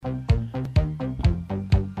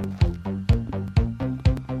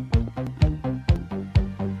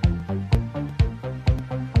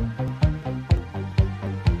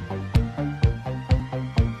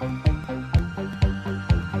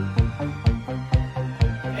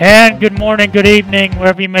And good morning, good evening,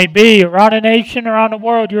 wherever you may be, around the nation, around the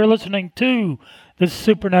world. You're listening to the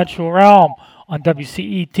Supernatural Realm on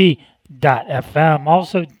WCET Fm.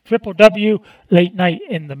 Also,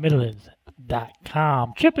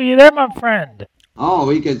 www.latenightinthe-Midlands.com. Chip, are you there, my friend?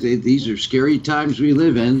 Oh, these are scary times we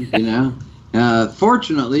live in, you know.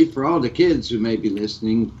 Fortunately, for all the kids who may be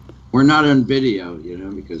listening, we're not on video, you know,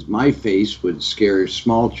 because my face would scare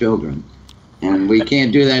small children. And we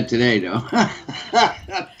can't do that today, though.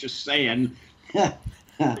 Just saying.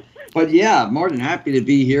 But yeah, more than happy to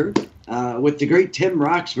be here with the great Tim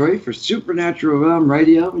Roxbury for Supernatural Realm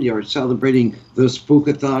Radio. We are celebrating the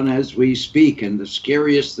Spook-A-Thon as we speak. And the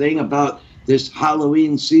scariest thing about this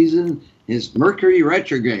Halloween season is Mercury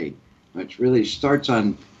retrograde, which really starts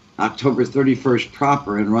on October 31st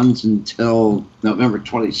proper and runs until November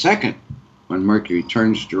 22nd when Mercury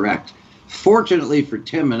turns direct. Fortunately for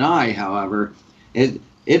Tim and I, however,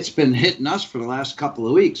 it's been hitting us for the last couple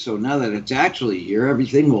of weeks. So now that it's actually here,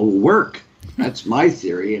 everything will work. That's my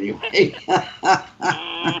theory anyway.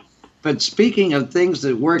 But speaking of things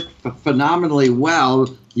that work phenomenally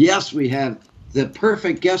well, yes, we have the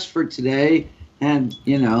perfect guest for today. And,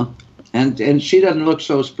 you know, and she doesn't look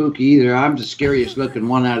so spooky either. I'm the scariest looking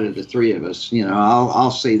one out of the three of us. You know, I'll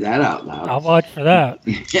say that out loud. I'll watch for that.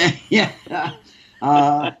 Yeah.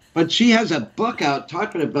 But she has a book out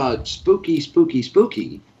talking about spooky,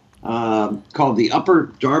 called The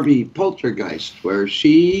Upper Darby Poltergeist, where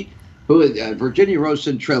Virginia Ros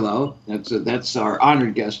Centrillo, that's our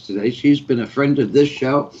honored guest today. She's been a friend of this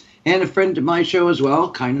show and a friend of my show as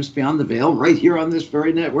well, Kindness Beyond the Veil, right here on this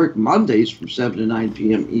very network, Mondays from 7 to 9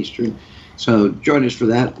 p.m. Eastern. So join us for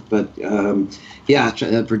that. But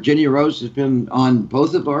Virginia Ros has been on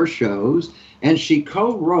both of our shows, and she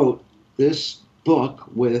co-wrote this book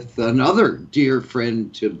with another dear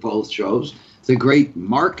friend to both shows, the great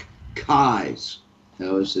Mark Keyes.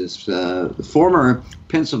 That was his former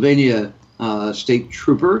Pennsylvania state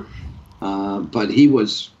trooper, but he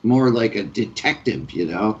was more like a detective, you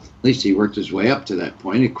know. At least he worked his way up to that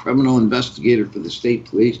point, a criminal investigator for the state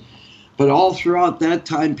police. But all throughout that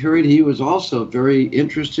time period, he was also very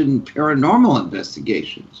interested in paranormal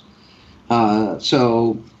investigations.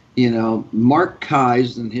 You know, Mark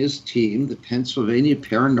Keyes and his team, the Pennsylvania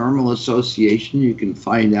Paranormal Association, you can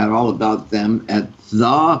find out all about them at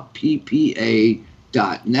theppa.net,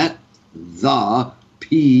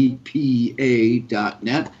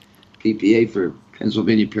 theppa.net, PPA for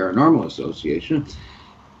Pennsylvania Paranormal Association.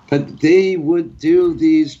 But they would do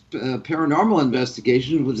these paranormal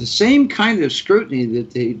investigations with the same kind of scrutiny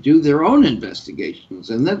that they do their own investigations.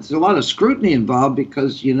 And that's a lot of scrutiny involved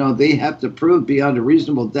because, you know, they have to prove beyond a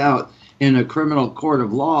reasonable doubt in a criminal court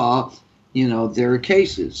of law, you know, their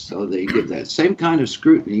cases. So they give that same kind of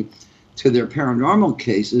scrutiny to their paranormal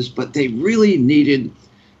cases, but they really needed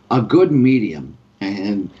a good medium.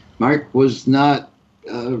 And Mark was not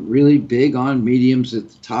really big on mediums at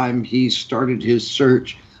the time he started his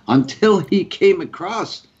search, until he came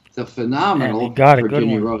across the phenomenal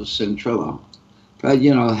Virginia Ros Centrillo. But,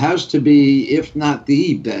 you know, has to be, if not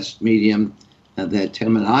the best medium that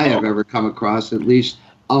Tim and I have ever come across, at least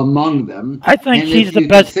among them. I think she's the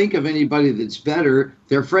best. If you think of anybody that's better,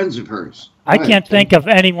 they're friends of hers. I can't think of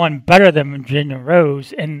anyone better than Virginia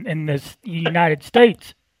Ros in this United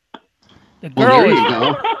States. The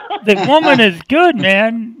girl the woman is good,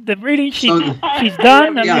 man. The reading she's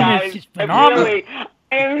done, I mean, she's phenomenal.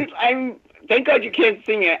 I'm thank God you can't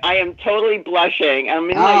sing it. I am totally blushing. I'm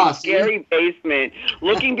in my scary basement,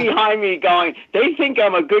 looking behind me, going, they think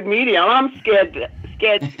I'm a good medium. I'm scared the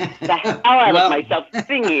hell out of myself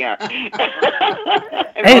sitting here.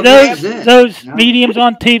 Hey, those mediums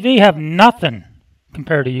on TV have nothing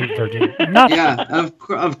compared to you, Virginia. Nothing. Yeah,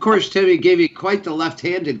 of course, Timmy gave you quite the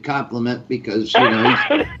left-handed compliment because, you know,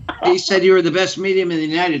 he said you were the best medium in the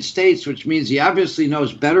United States, which means he obviously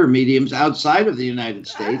knows better mediums outside of the United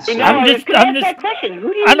States. So I'm just that question.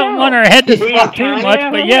 Who do you I don't want her head to swell too much,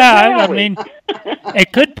 but yeah, I mean,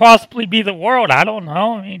 it could possibly be the world. I don't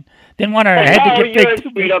know. I mean, didn't want her head to get big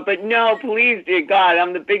too big. But no, please, dear God,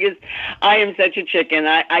 I'm the biggest. I am such a chicken.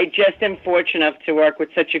 I just am fortunate enough to work with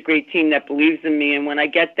such a great team that believes in me. And when I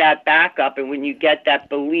get that backup and when you get that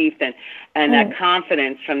belief and that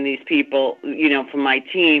confidence from these people, you know, from my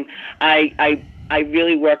team, I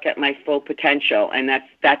really work at my full potential, and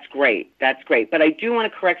that's great. That's great. But I do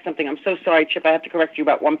want to correct something. I'm so sorry, Chip. I have to correct you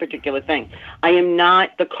about one particular thing. I am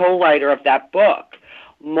not the co-writer of that book.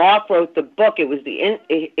 Mark wrote the book. It was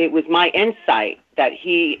my insight that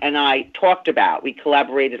he and I talked about. We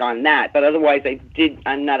collaborated on that. But otherwise,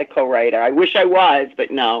 I'm not a co-writer. I wish I was,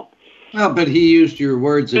 but no. Well, but he used your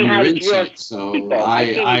words and your insights, so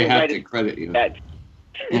I have to credit you.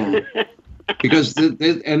 Yeah. Because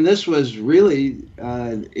and this was really,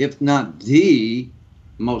 if not the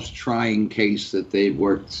most trying case that they've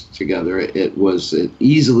worked together, it was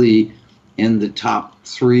easily in the top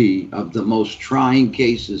 3 of the most trying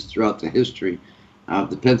cases throughout the history of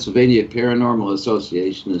the Pennsylvania Paranormal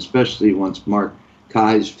Association, especially once Mark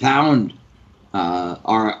Keyes found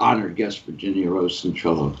our honored guest Virginia Ros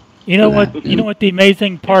Centrillo. You know what? You know what the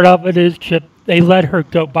amazing part of it is, Chip? They let her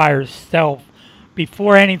go by herself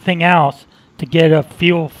before anything else to get a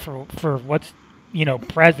feel for what's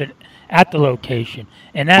present at the location,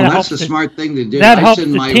 and that's a smart thing to do. I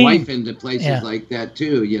send my wife into places like that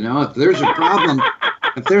too. If there's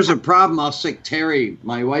a problem, I'll sick Terry,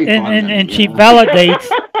 my wife, on them. And she validates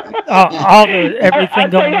everything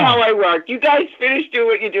going on. I'll tell you how I work. You guys finish doing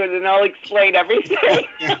what you're doing, and I'll explain everything.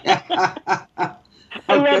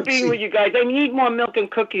 I love being with you guys. I need more milk and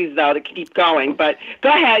cookies, though, to keep going. But go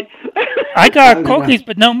ahead. I got cookies,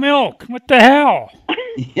 but no milk. What the hell?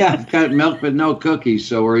 Yeah, I've got milk, but no cookies,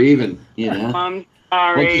 so we're even. I'm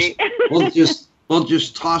sorry. We'll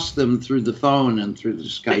just toss them through the phone and through the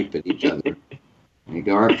Skype at each other. There you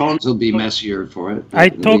go. Our phones will be messier for it. I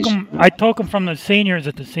took them from the seniors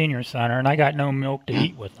at the senior center, and I got no milk to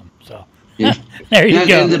eat with them. So there you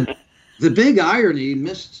go. And the big irony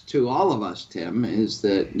missed to all of us, Tim, is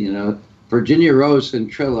that, Virginia Ros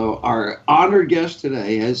Centrillo, our honored guest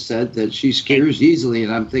today, has said that she scares easily,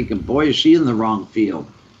 and I'm thinking, boy, is she in the wrong field.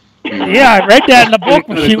 Yeah, I read that in the book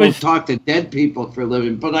when she was talk to dead people for a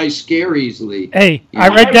living, but I scare easily. Hey, I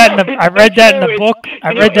read that in the book.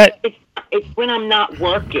 It's when I'm not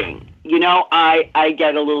working. I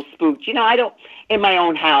get a little spooked. I don't in my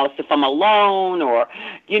own house if I'm alone or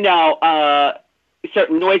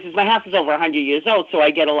certain noises. My house is over 100 years old, so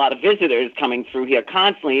I get a lot of visitors coming through here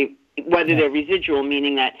constantly, whether they're residual,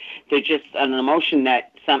 meaning that they're just an emotion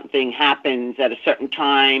that something happens at a certain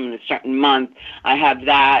time in a certain month. I have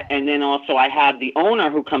that, and then also I have the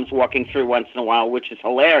owner who comes walking through once in a while, which is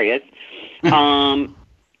hilarious.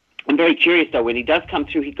 I'm very curious, though. When he does come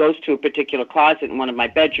through, he goes to a particular closet in one of my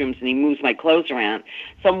bedrooms, and he moves my clothes around.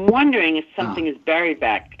 So I'm wondering if something is buried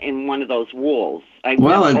back in one of those walls. I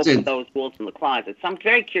opened those walls in the closet. So I'm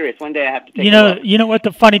very curious. One day I have to take a look. You know what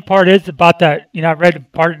the funny part is about that? I read the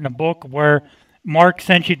part in the book where Mark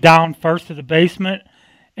sent you down first to the basement,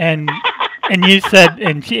 and you said,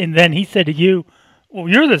 and then he said to you, "Well,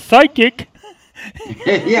 you're the psychic."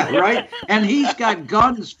 Yeah, right. And he's got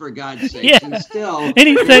guns, for God's sake. And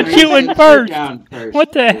he sent you in first.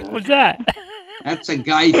 What the heck was that? That's a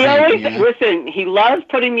guy thing. Listen, he loves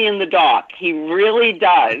putting me in the dark. He really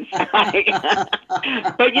does. But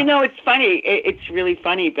it's funny. It's really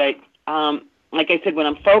funny. But like I said, when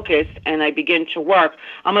I'm focused and I begin to work,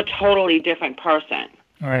 I'm a totally different person.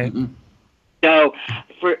 All right. Mm-hmm. So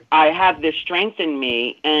I have this strength in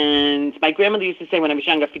me, and my grandmother used to say when I was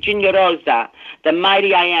younger, Virginia Rosa, the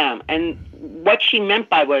mighty I am. And what she meant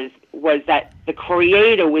by was that the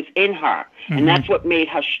Creator was in her, and that's what made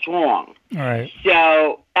her strong. All right.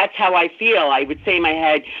 So that's how I feel. I would say in my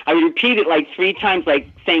head, I would repeat it like 3 times,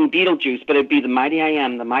 like saying Beetlejuice, but it'd be the mighty I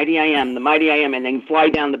am, the mighty I am, the mighty I am, and then fly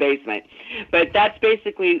down the basement. But that's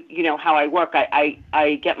basically, how I work.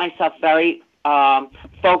 I get myself very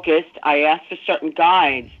focused. I ask for certain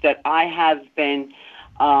guides that I have been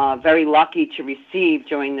very lucky to receive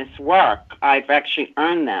during this work. I've actually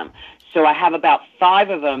earned them. So I have about 5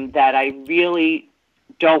 of them that I really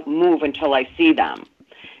don't move until I see them.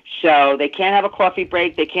 So they can't have a coffee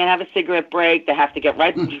break. They can't have a cigarette break. They have to get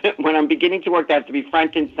right when I'm beginning to work. They have to be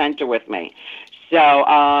front and center with me.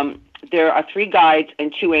 So there are 3 guides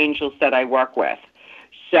and 2 angels that I work with.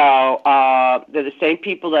 So they're the same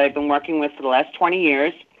people that I've been working with for the last 20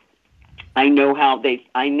 years. I know how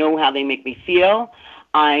they make me feel.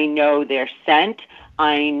 I know their scent.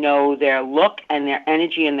 I know their look and their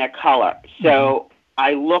energy and their color. So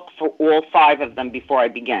I look for all 5 of them before I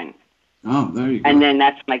begin. Oh, there you go. And then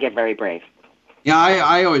that's when I get very brave. Yeah,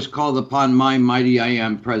 I always call upon my mighty I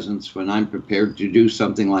am presence when I'm prepared to do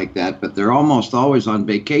something like that, but they're almost always on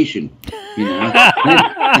vacation.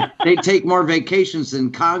 They take more vacations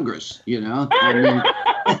than Congress,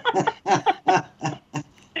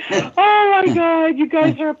 Oh my God, you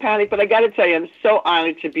guys are a panic. But I got to tell you, I'm so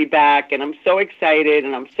honored to be back, and I'm so excited,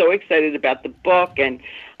 and I'm so excited about the book, and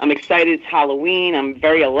I'm excited it's Halloween. I'm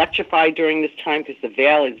very electrified during this time because the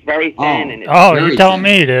veil is very thin. And it's you're telling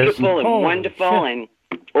me it is. Beautiful and wonderful, and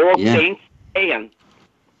all Saints Day. And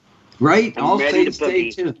right, All Saints Day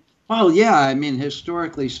too. Well, yeah, I mean,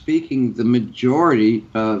 historically speaking, the majority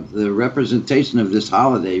of the representation of this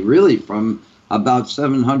holiday, really from about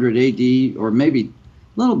 700 AD, or maybe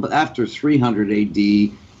a little bit after 300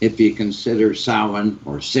 AD, if you consider Samhain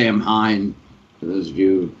or Samhain, for those of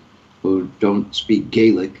you who don't speak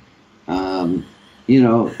Gaelic,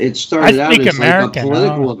 it started out as like a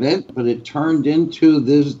political event, but it turned into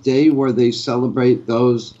this day where they celebrate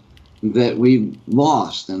those that we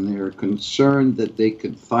lost, and they're concerned that they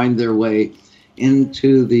could find their way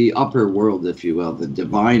into the upper world, if you will, the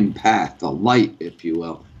divine path, the light, if you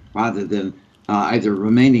will, rather than either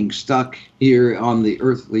remaining stuck here on the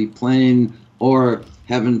earthly plane or,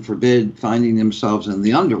 heaven forbid, finding themselves in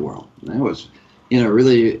the underworld. And that was,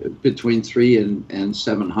 really between 300 and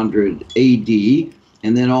 700 AD,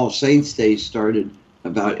 and then All Saints' Day started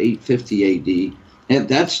about 850 AD. And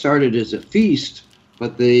that started as a feast,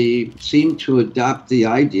 but they seemed to adopt the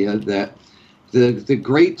idea that the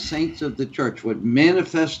great saints of the church would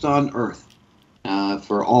manifest on earth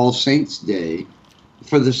for All Saints' Day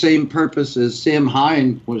for the same purpose as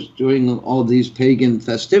Samhain was doing all these pagan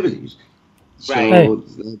festivities. So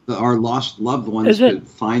our lost loved ones could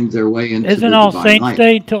find their way into the divine light. Isn't All Saints'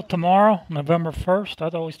 Day till tomorrow, November 1st?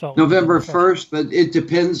 I always thought November 1st, but it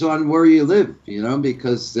depends on where you live,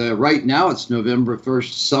 because right now it's November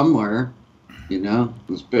 1st somewhere,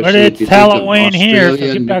 especially but it's if you Halloween think of here,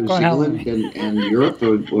 Australia, so get back New on Zealand, Halloween. and Europe,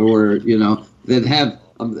 or that have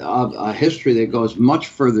a history that goes much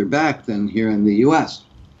further back than here in the U.S.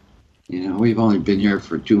 We've only been here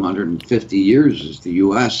for 250 years as the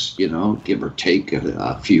U.S., give or take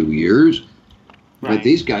a few years. Right. But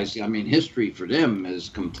these guys, history for them is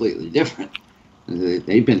completely different.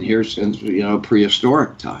 They've been here since,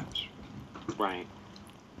 prehistoric times. Right.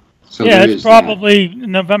 So yeah, it's probably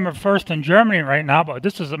November 1st in Germany right now, but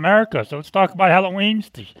this is America, so let's talk about Halloween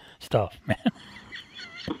stuff, man.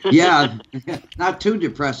 Yeah, not too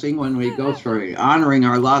depressing when we go through honoring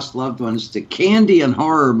our lost loved ones to candy and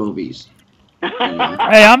horror movies. Hey,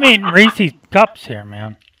 I'm eating Reese's Cups here,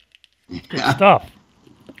 man. Good stuff.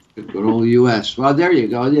 Good old U.S. Well, there you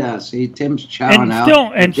go. Yeah, see, Tim's chowing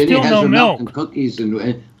out. And still no milk. And cookies,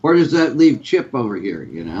 and where does that leave Chip over here,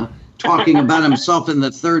 Talking about himself in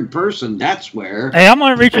the third person, that's where. Hey, I'm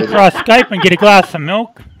going to reach across Skype and get a glass of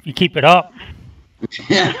milk if you keep it up.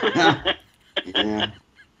 Yeah.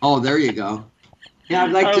 Oh, there you go. Yeah,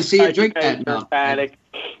 I'd like to see you drink that milk.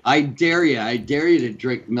 I dare you to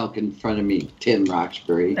drink milk in front of me, Tim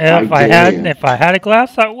Roxbury. If I had a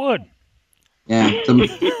glass, I would. Yeah,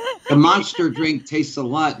 the Monster drink tastes a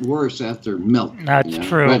lot worse after milk. That's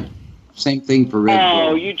true. But same thing for Red Bull.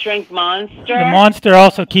 Oh, you drink Monster? The Monster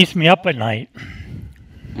also keeps me up at night.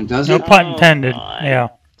 And does it? No pun intended. God. Yeah.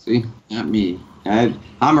 See, not me.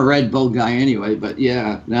 I'm a Red Bull guy anyway, but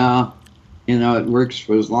yeah, no. It works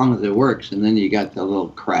for as long as it works, and then you got the little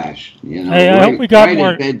crash. Hey, I hope we got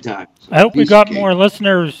more. Bedtime, I hope we got more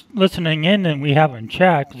listeners listening in than we have in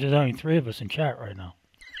chat, because there's only 3 of us in chat right now.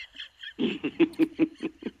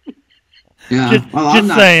 Yeah, I'm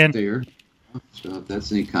not saying. There. So if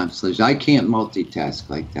that's any consolation, I can't multitask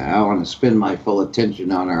like that. I want to spend my full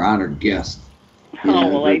attention on our honored guest.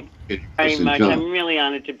 Very much. I'm really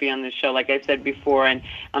honored to be on the show, like I said before, and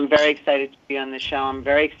I'm very excited to be on the show. I'm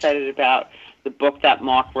very excited about the book that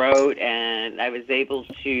Mark wrote, and I was able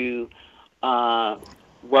to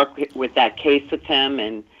work with that case with him,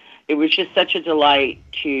 and it was just such a delight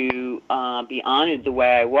to be honored the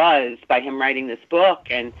way I was by him writing this book,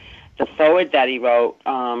 and the foreword that he wrote.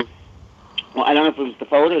 Well, I don't know if it was the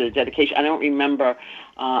foreword or the dedication. I don't remember.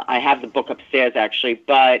 I have the book upstairs, actually,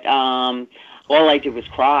 but all I did was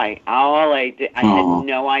cry. I had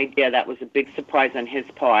no idea. That was a big surprise on his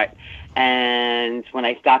part. And when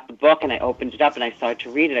I got the book and I opened it up and I started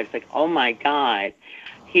to read it, I was like, oh my God.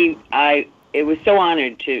 It was so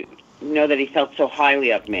honored to know that he felt so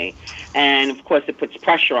highly of me. And of course it puts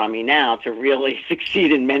pressure on me now to really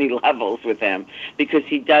succeed in many levels with him, because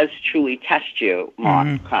he does truly test you,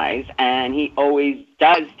 Mark Kais, and he always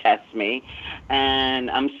does test me. And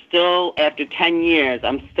I'm still, after 10 years,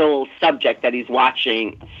 I'm still a subject that he's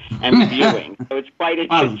watching and viewing. So it's quite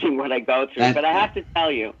interesting what I go through. But I have to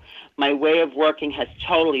tell you, my way of working has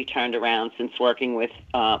totally turned around since working with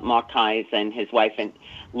Mark Kais and his wife and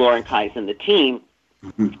Lauren Kais and the team.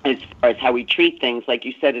 As far as how we treat things, like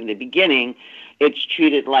you said in the beginning, it's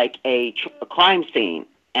treated like a crime scene,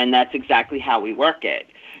 and that's exactly how we work it.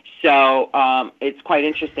 So it's quite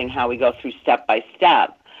interesting how we go through step by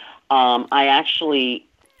step.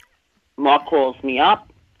 Mark calls me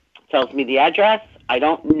up, tells me the address. I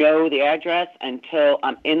don't know the address until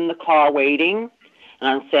I'm in the car waiting,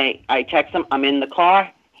 and I text him, I'm in the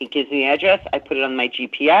car. He gives me the address. I put it on my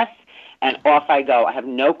GPS. And off I go. I have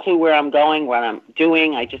no clue where I'm going, what I'm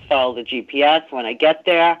doing. I just follow the GPS. When I get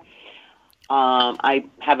there, I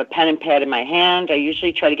have a pen and pad in my hand. I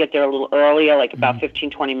usually try to get there a little earlier, like about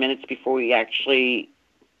 15, 20 minutes before we actually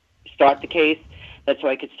start the case. That's so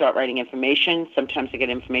I could start writing information. Sometimes I get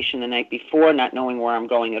information the night before, not knowing where I'm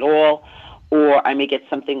going at all. Or I may get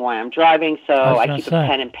something while I'm driving, so I keep a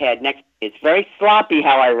pen and pad next to me. It's very sloppy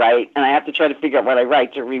how I write, and I have to try to figure out what I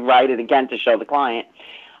write to rewrite it again to show the client.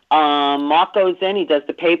 Mark goes in, he does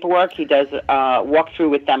the paperwork, he does walk-through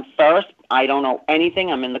with them first. I don't know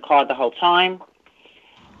anything. I'm in the car the whole time.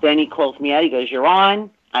 Then he calls me out. He goes, "You're on."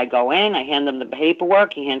 I go in. I hand them the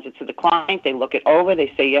paperwork. He hands it to the client. They look it over.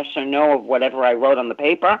 They say yes or no of whatever I wrote on the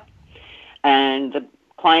paper. And the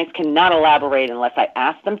clients cannot elaborate unless I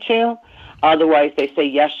ask them to. Otherwise, they say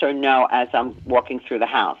yes or no as I'm walking through the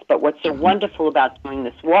house. But what's so wonderful about doing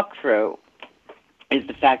this walkthrough is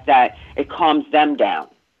the fact that it calms them down.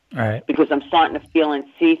 Right. Because I'm starting to feel and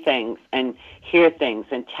see things and hear things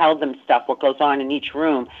and tell them stuff, what goes on in each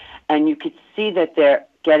room. And you could see that they're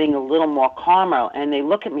getting a little more calmer. And they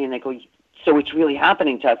look at me and they go, "So it's really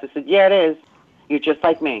happening to us?" I said, "Yeah, it is. You're just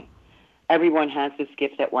like me." Everyone has this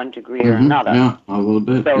gift at one degree or another. Yeah, a little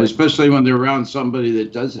bit. So especially when they're around somebody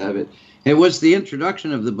that does have it. It was the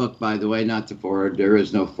introduction of the book, by the way, not the forward. There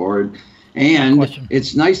is no forward. And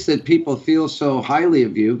it's nice that people feel so highly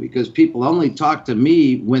of you because people only talk to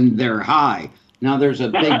me when they're high. Now, there's a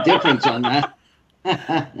big difference on that.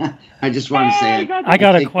 I just want to say it. I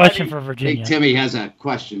got a question for Virginia. I think Timmy has a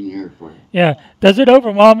question here for you. Yeah. Does it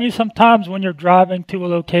overwhelm you sometimes when you're driving to a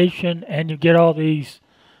location and you get all these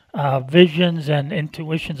visions and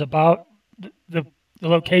intuitions about the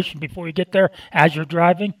location before you get there as you're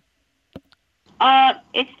driving?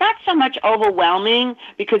 It's not so much overwhelming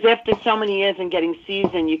because after so many years and getting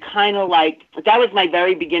seasoned, you kind of like, that was my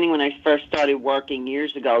very beginning when I first started working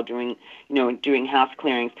years ago doing house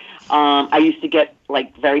clearings. I used to get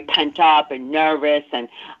like very pent up and nervous, and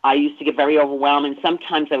I used to get very overwhelmed, and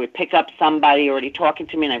sometimes I would pick up somebody already talking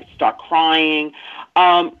to me and I would start crying.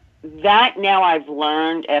 That now I've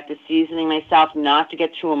learned after seasoning myself not to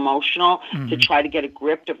get too emotional, to try to get a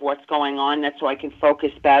grip of what's going on. That's so I can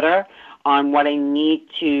focus better on what I need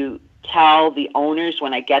to tell the owners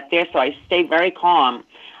when I get there. So I stay very calm.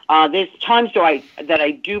 There's times that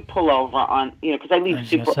I do pull over on, because I leave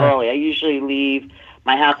super early. I usually leave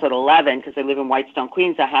my house at 11 because I live in Whitestone,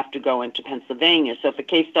 Queens. I have to go into Pennsylvania. So if a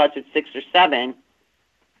case starts at 6 or 7,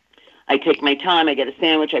 I take my time. I get a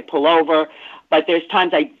sandwich. I pull over. But there's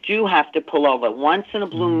times I do have to pull over. Once in a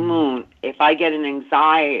blue moon, if I get an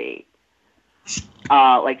anxiety,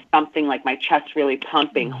 like something like my chest really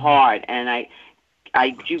pumping hard, and I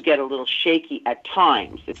do get a little shaky at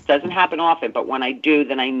times. It doesn't happen often, but when I do,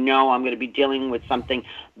 then I know I'm going to be dealing with something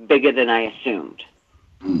bigger than I assumed.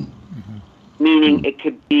 Meaning it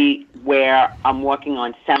could be where I'm working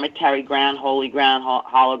on cemetery ground, holy ground,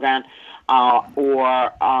 hollow ground,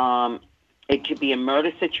 or it could be a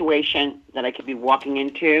murder situation that I could be walking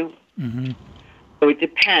into. So it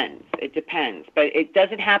depends. But it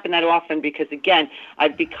doesn't happen that often because, again,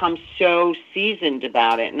 I've become so seasoned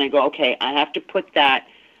about it. And I go, okay, I have to put that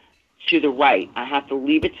to the right. I have to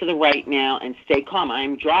leave it to the right now and stay calm.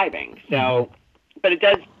 I'm driving. So, but it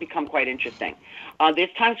does become quite interesting.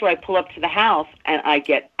 There's times where I pull up to the house and I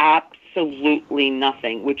get absolutely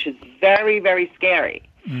nothing, which is very, very scary.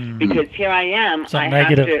 Because here I am. I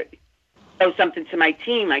have to show something to my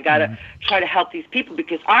team. I got to try to help these people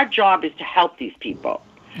because our job is to help these people.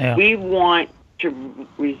 Yeah. We want to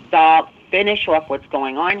finish off what's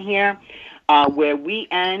going on here. Where we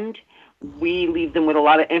end, we leave them with a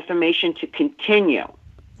lot of information to continue.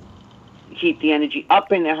 Keep the energy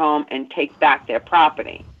up in their home and take back their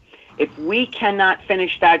property. If we cannot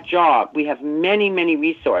finish that job, we have many, many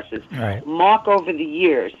resources. Right. Mark, over the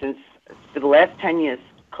years, for the last 10 years,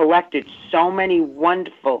 collected so many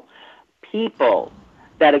wonderful people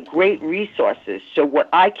that are great resources. So what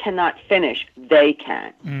I cannot finish, they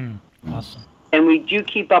can. Awesome. And we do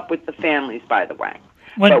keep up with the families, by the way.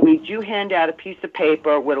 But we do hand out a piece of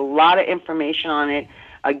paper with a lot of information on it.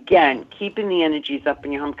 Again, keeping the energies up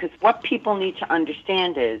in your home. Because what people need to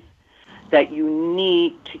understand is that you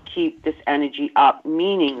need to keep this energy up,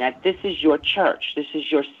 meaning that this is your church. This is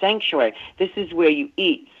your sanctuary. This is where you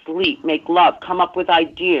eat, sleep, make love, come up with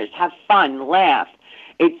ideas, have fun, laugh.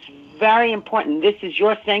 It's very important. This is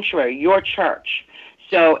your sanctuary, your church.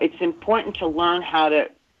 So it's important to learn how to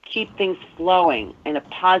keep things flowing in a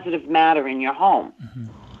positive manner in your home.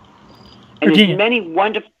 And there's many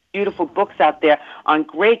wonderful, beautiful books out there on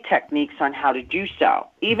great techniques on how to do so,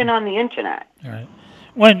 even on the internet. All right.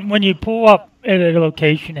 When you pull up at a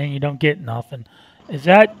location and you don't get nothing, is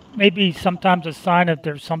that maybe sometimes a sign that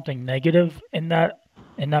there's something negative in that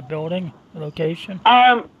building, the location?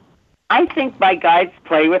 I think my guides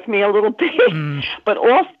play with me a little bit, but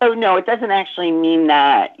also, no, it doesn't actually mean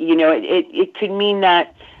that. You know, it could mean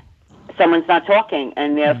that someone's not talking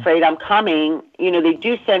and they're afraid I'm coming. You know, they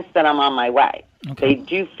do sense that I'm on my way. Okay. They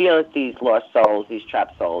do feel it, these lost souls, these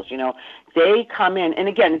trapped souls, you know. They come in, and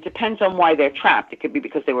again, it depends on why they're trapped. It could be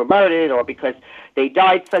because they were murdered or because they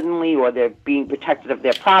died suddenly or they're being protected of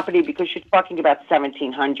their property, because you're talking about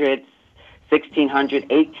 1700s, 1600s,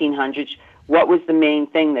 1800s. What was the main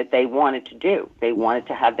thing that they wanted to do? They wanted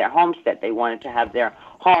to have their homestead. They wanted to have their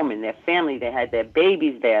home and their family. They had their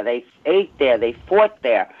babies there. They ate there. They fought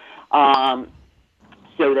there.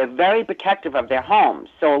 So they're very protective of their homes.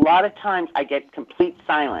 So a lot of times I get complete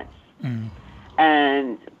silence.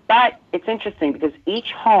 But it's interesting because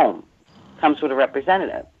each home comes with a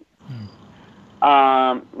representative,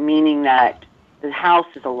 meaning that the house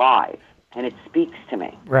is alive and it speaks to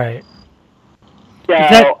me. Right.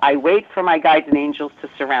 So I wait for my guides and angels to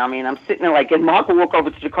surround me, and I'm sitting there like, and Mark will walk over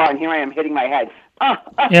to the car, and here I am hitting my head.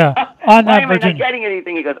 Yeah. On Why that, am I not getting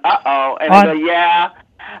anything? He goes, uh-oh. And I go, yeah.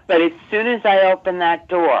 But as soon as I open that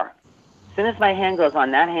door, as soon as my hand goes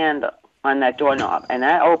on that handle, on that doorknob, and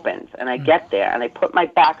that opens, and I get there, and I put my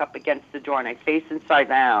back up against the door, and I face inside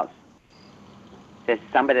the house, there's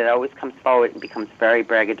somebody that always comes forward and becomes very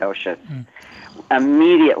braggadocious.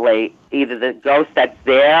 Immediately, either the ghost that's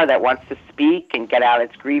there that wants to speak and get out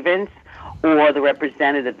its grievance, or the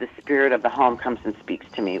representative, the spirit of the home, comes and speaks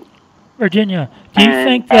to me. Virginia, do you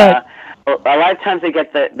think that... a lot of times they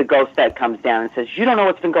get the ghost that comes down and says, you don't know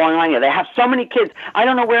what's been going on here. They have so many kids. I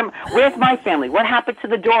don't know where's my family? What happened to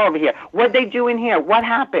the door over here? What'd they do in here? What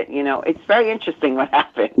happened? You know, it's very interesting what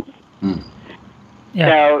happens. Yeah.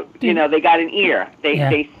 So, you know, they got an ear.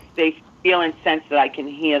 They feel and sense that I can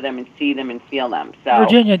hear them and see them and feel them. So,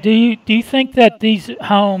 Virginia, do you think that these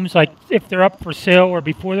homes, like if they're up for sale or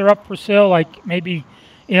before they're up for sale, like maybe,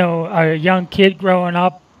 you know, a young kid growing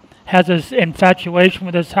up has this infatuation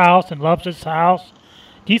with this house and loves this house,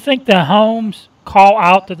 do you think the homes call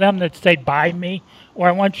out to them that say, buy me, or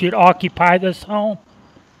I want you to occupy this home?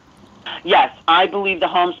 Yes, I believe the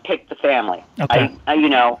homes pick the family. Okay.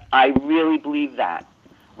 I really believe that,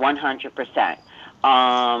 100%.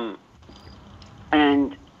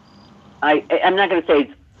 And I'm not going to say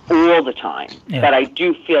it's all the time, but I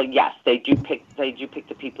do feel, yes, they do pick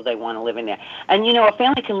the people they want to live in there. And you know, a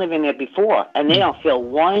family can live in there before, and they don't feel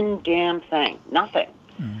one damn thing, nothing.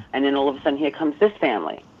 And then all of a sudden, here comes this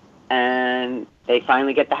family, and they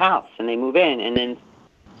finally get the house, and they move in, and then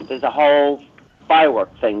there's a whole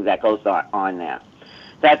firework thing that goes on there.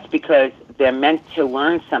 That's because they're meant to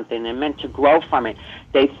learn something. They're meant to grow from it.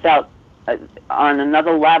 They felt on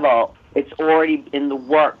another level, it's already in the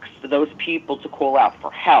works for those people to call out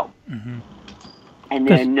for help. And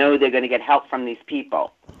they know they're going to get help from these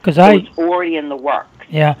people. So it's already in the works.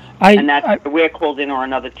 Yeah. And that's we're called in, or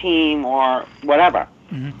another team, or whatever.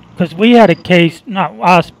 Because we had a case, not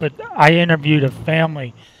us, but I interviewed a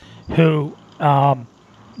family who,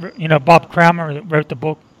 you know, Bob Kramer wrote the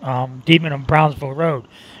book Demon on Brownsville Road.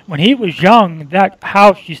 When he was young, that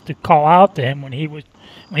house used to call out to him when he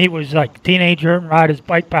was like a teenager and ride his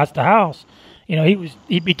bike past the house. You know,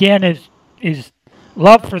 he began his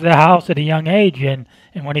love for the house at a young age, and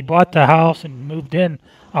when he bought the house and moved in,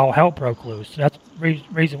 all hell broke loose. That's the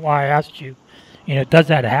reason why I asked you, you know, does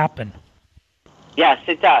that happen? Yes,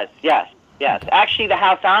 it does. Yes. Actually, the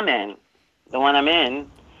house I'm in, the one I'm in,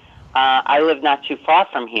 I live not too far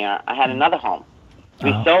from here. I had another home.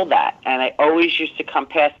 We sold that, and I always used to come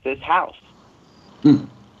past this house. And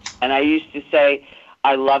I used to say,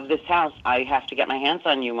 I love this house. I have to get my hands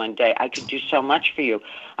on you one day. I could do so much for you.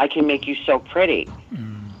 I can make you so pretty.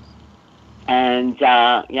 And,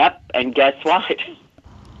 and guess what?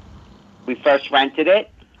 We first rented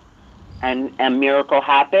it, and a miracle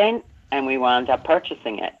happened, and we wound up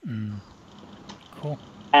purchasing it. Cool.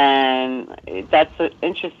 And that's an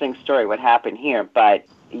interesting story, what happened here. But,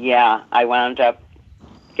 yeah, I wound up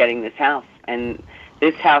getting this house. And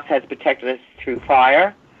this house has protected us through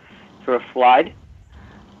fire, through a flood.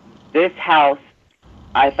 This house,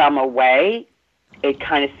 if I'm away, it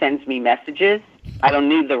kind of sends me messages. I don't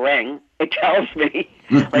need the ring. It tells me.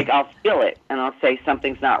 Like, I'll feel it, and I'll say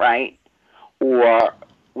something's not right, or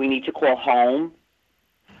we need to call home,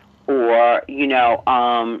 or, you know,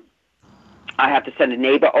 I have to send a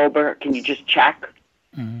neighbor over. Can you just check?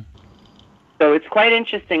 So it's quite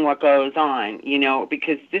interesting what goes on, you know,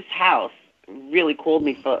 because this house really called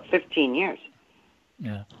me for 15 years.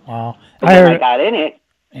 Yeah, wow. But when I got in it,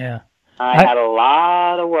 I had a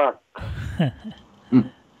lot of work.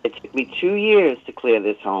 It took me 2 years to clear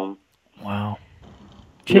this home. Wow.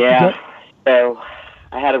 So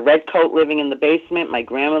I had a red coat living in the basement. My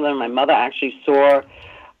grandmother and my mother actually saw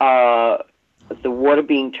the water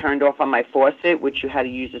being turned off on my faucet, which you had to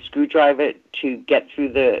use a screwdriver to get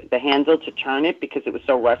through the handle to turn it because it was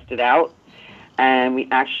so rusted out. And we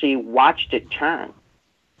actually watched it turn.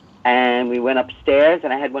 And we went upstairs,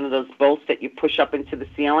 and I had one of those bolts that you push up into the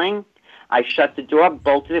ceiling. I shut the door,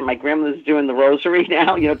 bolted it. My grandmother's doing the rosary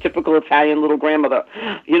now, typical Italian little grandmother.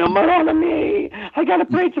 Madonna me, I got to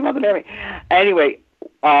pray to Mother Mary. Anyway,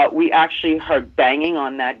 we actually heard banging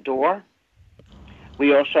on that door.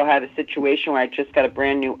 We also had a situation where I just got a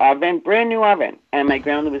brand new oven, and my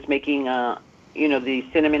grandmother was making, the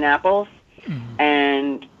cinnamon apples,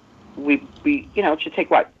 and we it should take,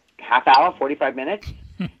 half hour, 45 minutes?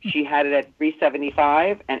 She had it at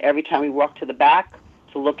 375, and every time we walked to the back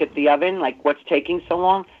to look at the oven, like, what's taking so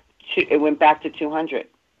long, it went back to 200.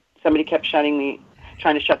 Somebody kept trying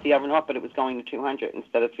to shut the oven off, but it was going to 200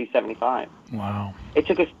 instead of 375. Wow. It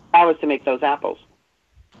took us hours to make those apples.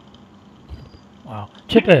 Wow.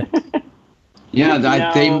 Chippa.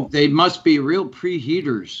 Yeah, they must be real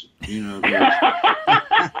preheaters, Yeah.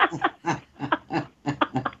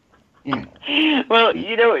 Well,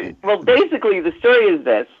 basically the story is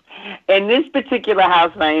this. In this particular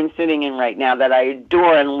house that I am sitting in right now that I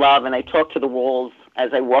adore and love, and I talk to the walls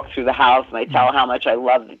as I walk through the house, and I tell how much I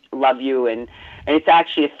love you, and it's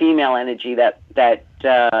actually a female energy that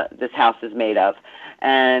this house is made of.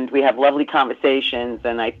 And we have lovely conversations,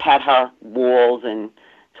 and I pat her walls and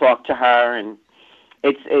talk to her, and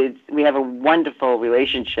we have a wonderful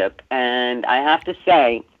relationship. And I have to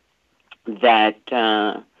say that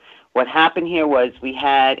what happened here was we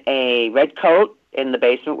had a red coat in the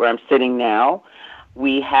basement where I'm sitting now.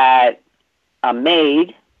 We had a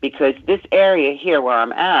maid, because this area here where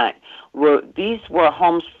I'm at, these were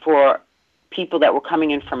homes for people that were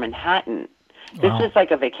coming in from Manhattan. This is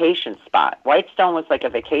like a vacation spot. Whitestone was like a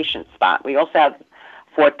vacation spot. We also have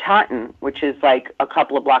Fort Taunton, which is like a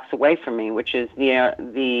couple of blocks away from me, which is near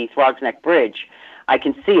the Throgs Neck Bridge. I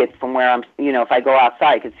can see it from where I'm, if I go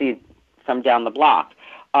outside, I can see it from down the block.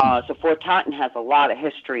 So Fort Taunton has a lot of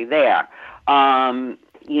history there.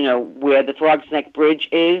 Where the Throgs Neck Bridge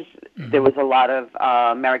is, there was a lot of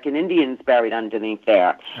American Indians buried underneath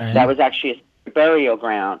there. Right. That was actually a burial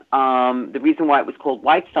ground. The reason why it was called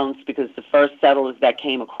Whitestone is because the first settlers that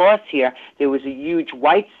came across here, there was a huge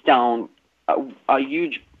white stone, a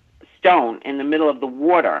huge stone in the middle of the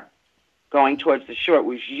water going towards the shore. It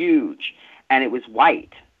was huge, and it was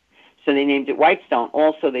white. So they named it Whitestone.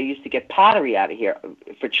 Also, they used to get pottery out of here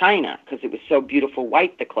for China because it was so beautiful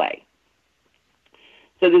white, the clay.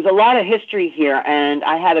 So there's a lot of history here, and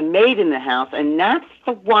I had a maid in the house, and that's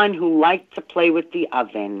the one who liked to play with the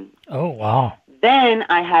oven. Oh, wow. Then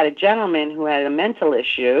I had a gentleman who had a mental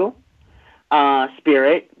issue,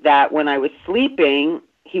 spirit, that when I was sleeping,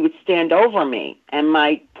 he would stand over me. And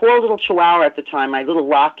my poor little chihuahua at the time, my little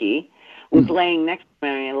Rocky, was laying next to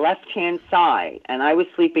me on the left-hand side, and I was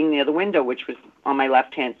sleeping near the window, which was on my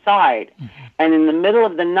left-hand side. And in the middle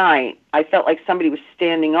of the night, I felt like somebody was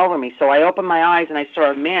standing over me. So I opened my eyes, and I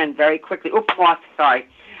saw a man very quickly. Oops, sorry.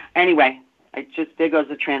 Anyway, there goes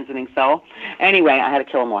the transiting soul. Anyway, I had to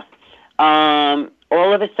kill him off.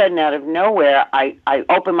 All of a sudden, out of nowhere, I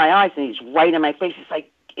opened my eyes, and he's right in my face.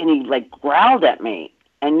 And he growled at me.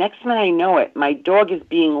 And next thing I know it, my dog is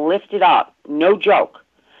being lifted up, no joke,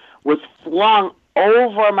 was flung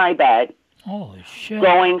over my bed, holy shit,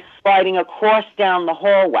 sliding across down the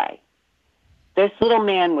hallway. This little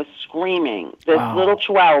man was screaming. This little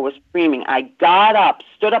chihuahua was screaming. I got up,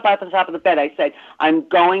 stood up at the top of the bed. I said, "I'm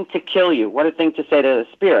going to kill you." What a thing to say to the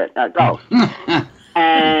spirit, ghost.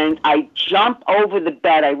 And I jump over the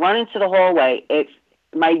bed. I run into the hallway.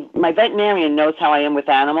 My veterinarian knows how I am with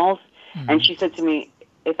animals, and she said to me,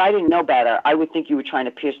 "If I didn't know better, I would think you were trying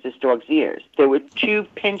to pierce this dog's ears." There were 2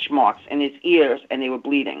 pinch marks in his ears, and they were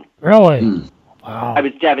bleeding. Really? Wow. I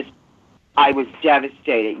was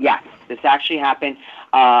devastated. Yes, this actually happened.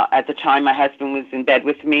 At the time, my husband was in bed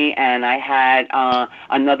with me, and I had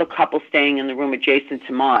another couple staying in the room adjacent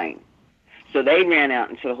to mine. So they ran out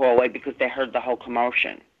into the hallway because they heard the whole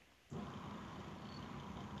commotion.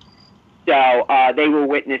 So they were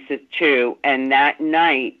witnesses too. And that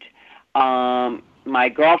night, my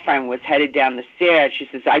girlfriend was headed down the stairs. She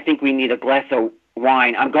says, "I think we need a glass of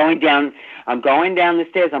wine. I'm going down the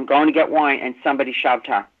stairs. I'm going to get wine." And somebody shoved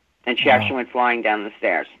her, and she actually went flying down the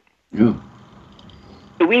stairs. Yeah.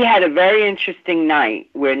 So we had a very interesting night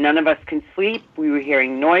where none of us can sleep. We were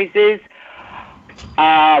hearing noises.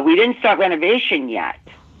 We didn't start renovation yet.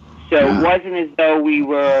 So it wasn't as though we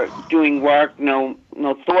were doing work, no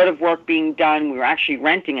thought of work being done. We were actually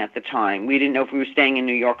renting at the time. We didn't know if we were staying in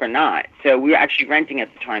New York or not. So we were actually renting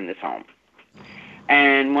at the time, this home.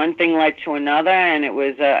 And one thing led to another, and it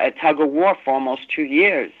was a tug of war for almost 2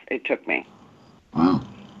 years it took me. Wow.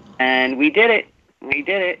 And we did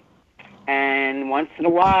it. And once in a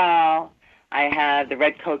while, I have the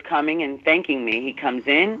red coat coming and thanking me. He comes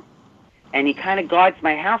in, and he kind of guards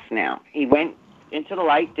my house now. He went into the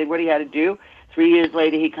light, did what he had to do. 3 years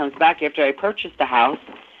later, he comes back after I purchased the house,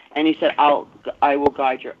 and he said, I will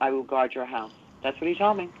guard your house. That's what he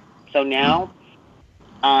told me. So now,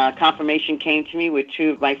 confirmation came to me with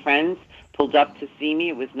 2 of my friends, pulled up to see me.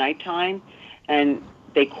 It was nighttime, and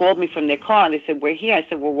they called me from their car, and they said, we're here. I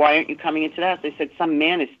said, well, why aren't you coming into the house? They said, some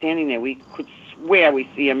man is standing there. We could swear we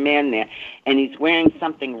see a man there, and he's wearing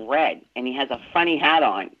something red, and he has a funny hat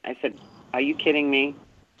on. I said, are you kidding me?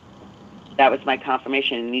 That was my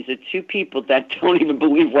confirmation. And these are 2 people that don't even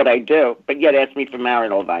believe what I do, but yet ask me for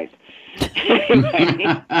marital advice.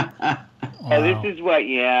 Wow. So this is what,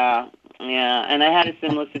 yeah. And I had a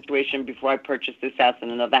similar situation before I purchased this house and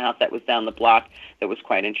another house that was down the block that was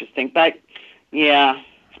quite interesting. But, yeah,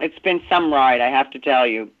 it's been some ride, I have to tell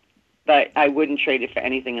you. But I wouldn't trade it for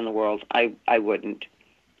anything in the world. I wouldn't.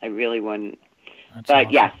 I really wouldn't. That's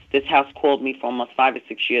awesome. Yes, this house called me for almost 5 or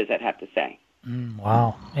 6 years, I'd have to say.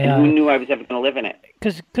 Wow. Yeah. And who knew I was ever going to live in it?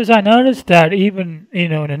 Because I noticed that even,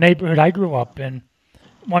 in the neighborhood I grew up in,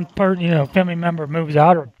 one person, family member moves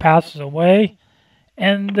out or passes away,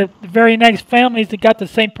 and the very next families that got the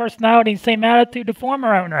same personality and same attitude the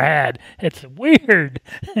former owner had. It's weird.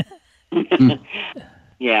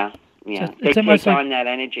 Yeah. So they take on that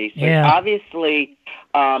energy. So obviously,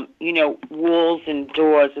 walls and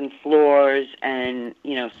doors and floors and,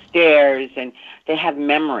 stairs, and they have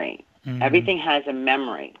memory. Mm-hmm. Everything has a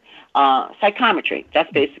memory. Psychometry,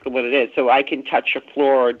 that's basically what it is. So I can touch a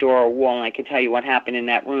floor or a door or a wall, and I can tell you what happened in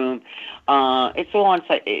that room. It's all on,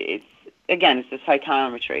 it's the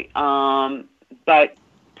psychometry. But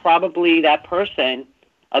probably that person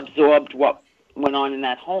absorbed what went on in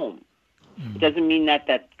that home. It doesn't mean that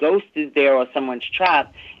ghost is there or someone's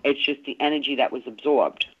trapped. It's just the energy that was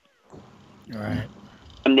absorbed. Right.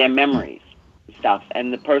 From their memories and stuff.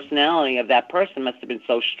 And the personality of that person must have been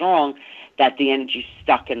so strong that the energy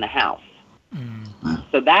stuck in the house.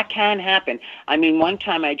 So that can happen. I mean, one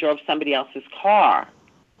time I drove somebody else's car.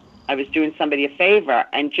 I was doing somebody a favor,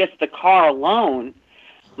 and just the car alone,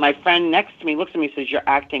 my friend next to me looks at me and says, you're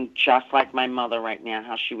acting just like my mother right now,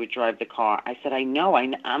 how she would drive the car. I said, I know.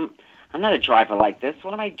 I'm not a driver like this.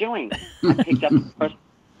 What am I doing? I picked up a person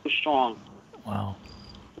so strong. Wow.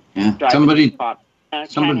 Yeah. Somebody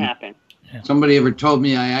can happen. Yeah. Somebody ever told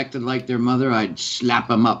me I acted like their mother, I'd slap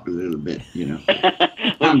them up a little bit,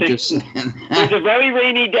 I'm just saying. It was a very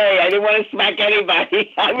rainy day. I didn't want to smack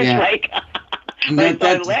anybody. I was like, I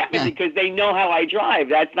started laughing because they know how I drive.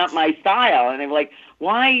 That's not my style. And they were like,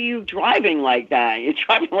 why are you driving like that? You're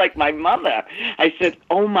driving like my mother. I said,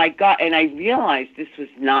 oh, my God. And I realized this was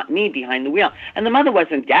not me behind the wheel. And the mother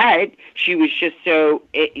wasn't dead. She was just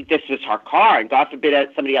this was her car. And God forbid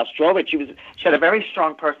somebody else drove it. She had a very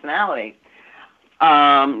strong personality.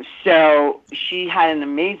 So she had an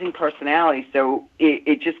amazing personality. So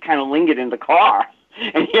it just kind of lingered in the car.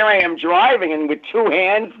 And here I am driving and with 2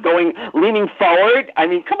 hands leaning forward. I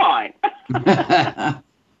mean, come on.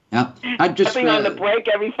 Yeah, I just stepping on the brake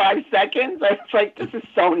every 5 seconds. It's like, this is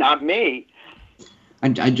so not me. I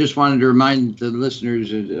just wanted to remind the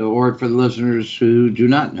listeners, or for the listeners who do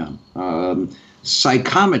not know,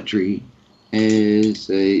 psychometry is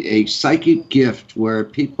a psychic gift where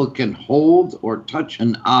people can hold or touch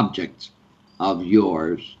an object of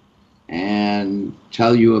yours and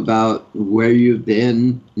tell you about where you've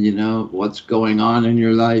been, what's going on in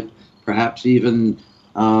your life, perhaps even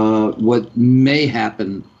what may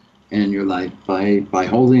happen in your life by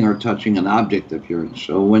holding or touching an object of yours.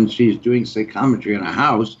 So when she's doing psychometry in a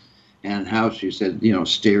house, and how she said,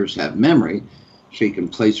 stairs have memory, she can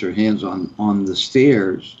place her hands on the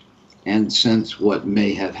stairs and sense what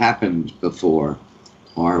may have happened before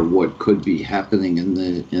or what could be happening in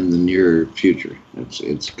the near future.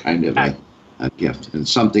 It's kind of a gift and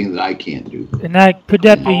something that I can't do. And could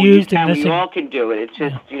that be used in this? We all can do it. It's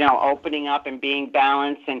just, opening up and being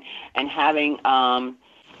balanced and having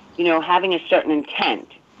having a certain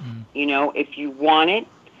intent. If you want it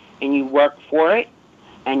and you work for it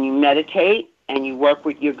and you meditate and you work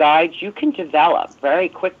with your guides, you can develop very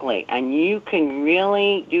quickly and you can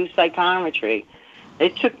really do psychometry.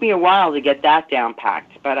 It took me a while to get that down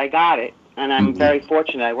packed, but I got it, and I'm very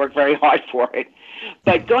fortunate. I worked very hard for it.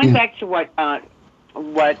 But going back to what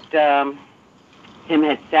Tim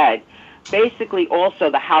had said, basically also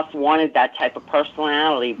the house wanted that type of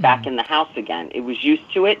personality back in the house again. It was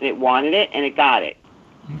used to it, and it wanted it, and it got it.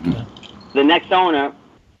 Okay. The next owner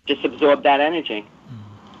just absorbed that energy.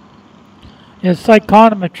 Yeah,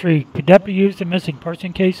 psychometry, could that be used in missing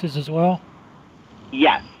person cases as well?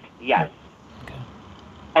 Yes. Okay.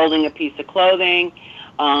 Holding a piece of clothing,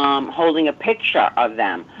 holding a picture of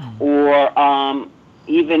them, or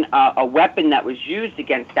even a weapon that was used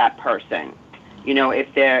against that person. You know,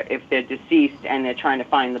 if they're deceased and they're trying to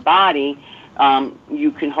find the body,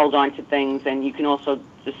 you can hold on to things, and you can also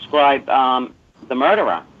describe the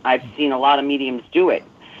murderer. I've seen a lot of mediums do it,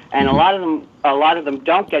 and a lot of them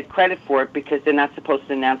don't get credit for it because they're not supposed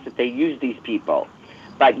to announce that they use these people.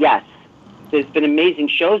 But yes, there's been amazing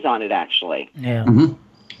shows on it, actually. Yeah. Mm-hmm.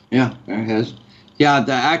 Yeah, there has. Yeah,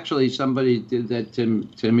 actually somebody did that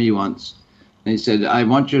to me once. They said, I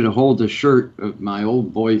want you to hold a shirt of my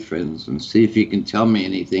old boyfriend's and see if he can tell me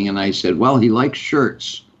anything. And I said, well, he likes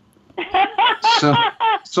shirts. So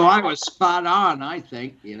I was spot on, I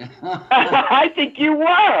think, you know. I think you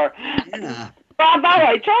were. Yeah. Bravo,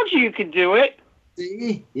 I told you could do it.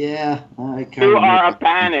 See? Yeah. You are a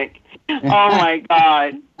panic. Oh, my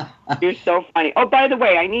God. You're so funny. Oh, by the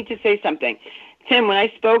way, I need to say something. Tim, when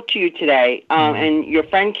I spoke to you today, and your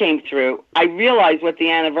friend came through, I realized what he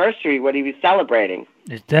was celebrating.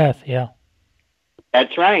 His death, yeah.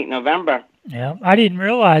 That's right, November. Yeah, I didn't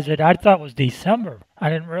realize it. I thought it was December. I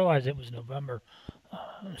didn't realize it was November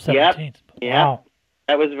 17th. Yep. Wow.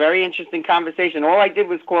 That was a very interesting conversation. All I did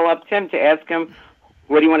was call up Tim to ask him,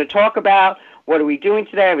 what do you want to talk about? What are we doing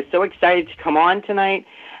today? I was so excited to come on tonight.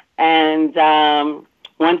 And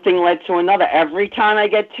one thing led to another. Every time I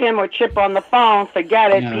get Tim or Chip on the phone,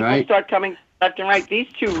 forget it. People start coming left and right. These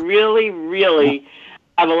two really, really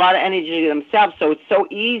have a lot of energy themselves. So it's so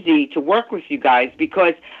easy to work with you guys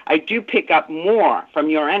because I do pick up more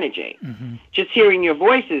from your energy. Mm-hmm. Just hearing your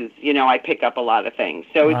voices, you know, I pick up a lot of things.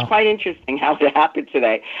 So it's quite interesting how it happened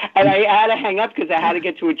today. And I had to hang up because I had to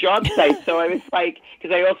get to a job site. So I was like,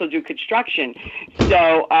 because I also do construction.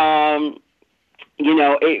 So, you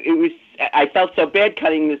know, it was, I felt so bad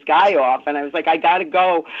cutting this guy off, and I was like, I gotta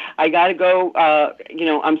go, you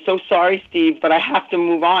know, I'm so sorry, Steve, but I have to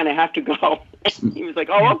move on, I have to go. He was like,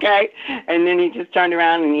 oh, okay. And then he just turned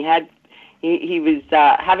around, and he was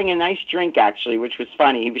having a nice drink, actually, which was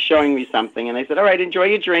funny. He was showing me something, and I said, all right, enjoy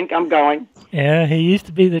your drink, I'm going. Yeah, he used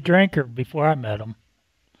to be the drinker before I met him.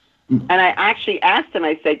 And I actually asked him,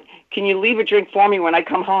 I said, can you leave a drink for me when I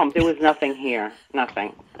come home? There was nothing here.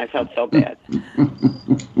 Nothing. I felt so bad.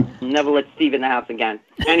 Never let Steve in the house again.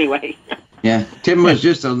 Anyway. Yeah, Tim was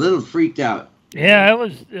just a little freaked out. Yeah, it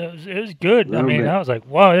was good. I mean, I was like,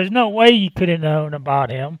 whoa, there's no way you could have known about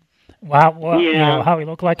him. Wow, you know, how he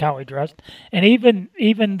looked like, how he dressed. And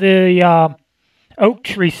even the oak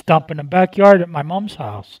tree stump in the backyard at my mom's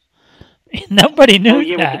house. Nobody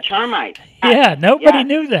knew that. With the termite. Yeah, nobody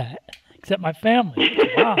knew that except my family.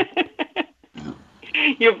 Wow.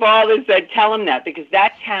 Your father said, tell him that, because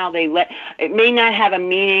that's how they it may not have a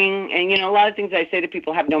meaning, and, you know, a lot of things I say to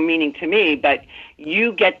people have no meaning to me, but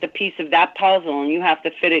you get the piece of that puzzle, and you have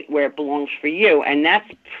to fit it where it belongs for you, and that's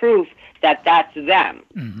proof that that's them,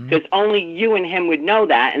 because only you and him would know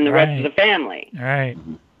that, and the rest of the family. Right.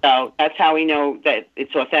 So that's how we know that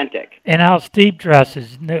it's authentic. And how Steve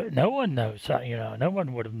dresses, no one knows, you know, no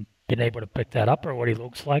one would have been able to pick that up or what he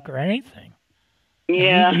looks like or anything.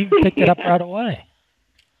 Yeah. You picked it up right away.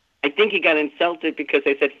 I think he got insulted because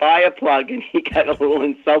I said fire plug, and he got a little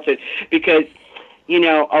insulted because, you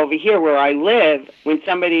know, over here where I live, when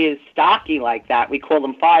somebody is stocky like that, we call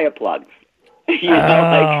them fire plugs. You know,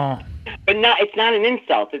 like, but it's not an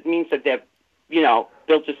insult. It means that they're, you know,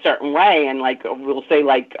 built a certain way, and like we'll say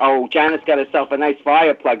like, oh, Janet's got herself a nice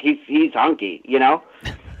fire plug. He's hunky, you know,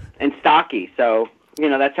 and stocky. So, you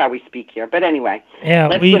know, that's how we speak here. But anyway,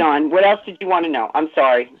 let's get on. What else did you want to know? I'm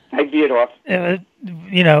sorry, I veered off.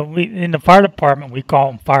 You know, in the fire department, we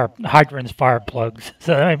call them fire hydrants, fire plugs.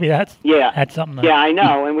 So maybe that's something. Yeah, I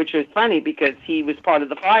know, and which was funny because he was part of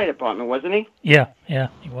the fire department, wasn't he? Yeah,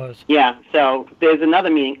 he was. Yeah, so there's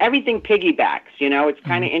another meaning. Everything piggybacks, you know. It's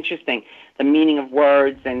kind of interesting, the meaning of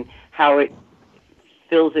words and how it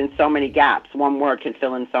fills in so many gaps. One word can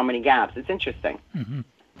fill in so many gaps. It's interesting. Mm-hmm.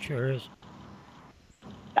 Sure is.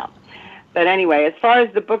 So. But anyway, as far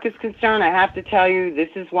as the book is concerned, I have to tell you, this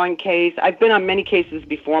is one case. I've been on many cases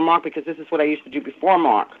before, Mark, because this is what I used to do before,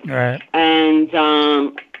 Mark. Right. And,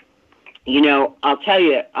 you know, I'll tell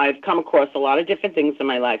you, I've come across a lot of different things in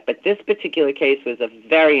my life, but this particular case was a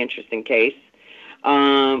very interesting case,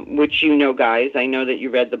 which you know, guys. I know that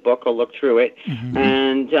you read the book or looked through it. Mm-hmm.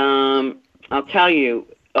 And I'll tell you,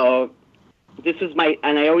 this was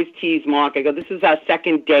and I always tease Mark. I go, this is our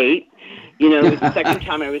second date. You know, it was the second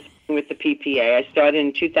time I was with the PPA. I started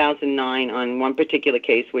in 2009 on one particular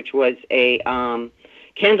case, which was a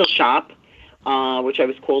candle shop, which I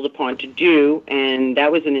was called upon to do, and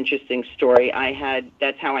that was an interesting story.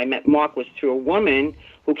 That's how I met Mark, was through a woman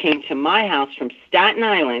who came to my house from Staten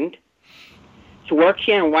Island to work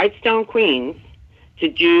here in Whitestone, Queens, to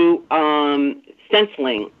do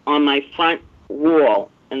stenciling on my front wall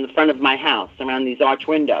in the front of my house around these arch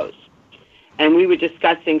windows. And we were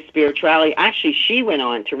discussing spirituality. Actually, she went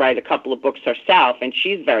on to write a couple of books herself, and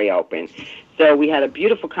she's very open. So we had a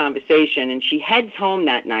beautiful conversation, and she heads home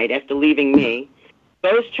that night after leaving me,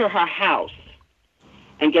 goes to her house,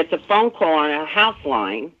 and gets a phone call on her house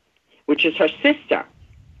line, which is her sister,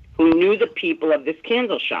 who knew the people of this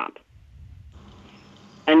candle shop.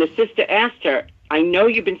 And the sister asked her, I know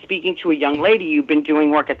you've been speaking to a young lady. You've been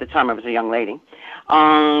doing work at the time. I was a young lady.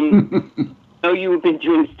 So you've been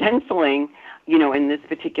doing stenciling, you know, in this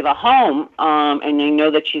particular home, and I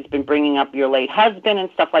know that she's been bringing up your late husband and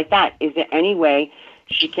stuff like that. Is there any way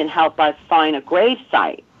she can help us find a grave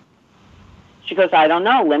site? She goes, I don't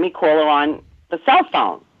know. Let me call her on the cell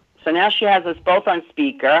phone. So now she has us both on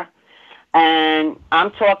speaker, and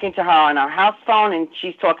I'm talking to her on our house phone, and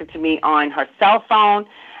she's talking to me on her cell phone,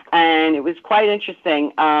 and it was quite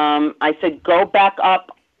interesting. I said, go back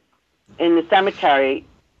up in the cemetery,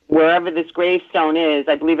 wherever this gravestone is.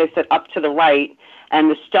 I believe I said up to the right,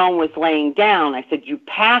 and the stone was laying down. I said, you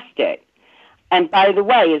passed it. And by the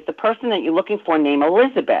way, is the person that you're looking for named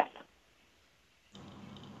Elizabeth?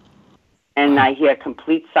 And I hear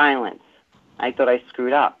complete silence. I thought I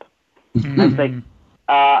screwed up. I was like,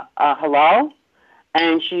 hello?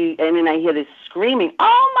 And then I hear this screaming,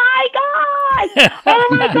 oh my God! Oh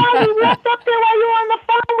my God, we walked up there while you were on the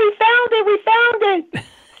phone. We found it.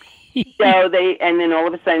 So and then all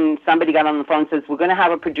of a sudden somebody got on the phone and says, we're going to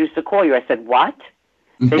have a producer call you. I said, what?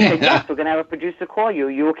 They said, yes, we're going to have a producer call you.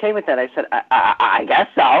 Are you okay with that? I said, I guess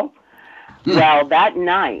so. Well, that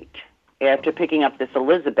night, after picking up this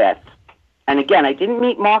Elizabeth, and again, I didn't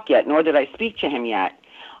meet Mark yet, nor did I speak to him yet.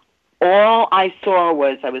 All I saw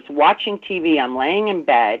was I was watching TV. I'm laying in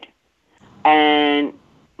bed, and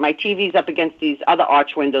my TV's up against these other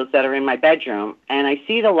arch windows that are in my bedroom, and I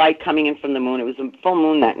see the light coming in from the moon. It was a full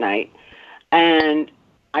moon that night, and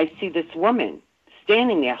I see this woman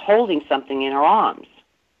standing there holding something in her arms.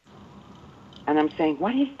 And I'm saying,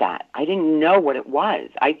 what is that? I didn't know what it was.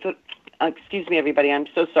 I thought, excuse me, everybody, I'm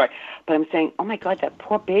so sorry. But I'm saying, oh, my God, that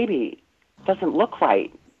poor baby doesn't look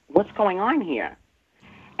right. What's going on here?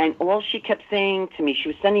 And all she kept saying to me, she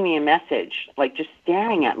was sending me a message, like just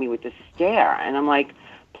staring at me with this stare. And I'm like,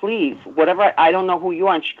 please, whatever, I don't know who you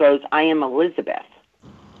are. And she goes, I am Elizabeth.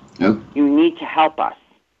 Oh. You need to help us.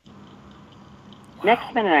 Wow.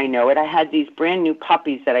 Next minute I know it, I had these brand new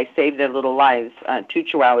puppies that I saved their little lives, 2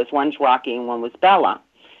 Chihuahuas. One's Rocky and one was Bella.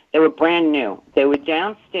 They were brand new. They were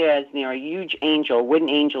downstairs near a huge angel, wooden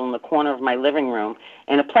angel in the corner of my living room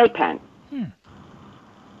in a playpen.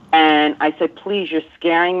 And I said, please, you're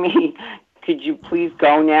scaring me. Could you please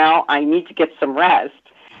go now? I need to get some rest.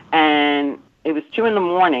 And it was 2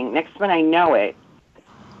 a.m. Next minute I know it,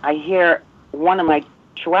 I hear one of my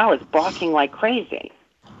Chihuahuas barking like crazy.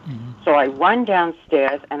 So I run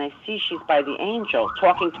downstairs, and I see she's by the angel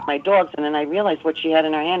talking to my dogs, and then I realize what she had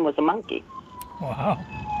in her hand was a monkey. Wow.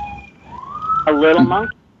 A little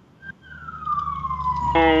monkey.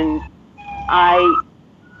 And do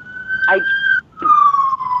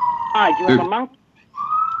you have a monkey?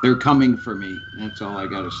 They're coming for me. That's all I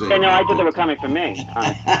got to say. Yeah, no, I thought they were coming for me.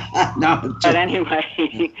 No, but anyway.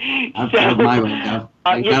 I've got my window.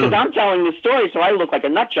 Because I'm telling the story, so I look like a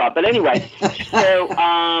nut job. But anyway,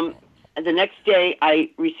 so the next day I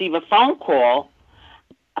receive a phone call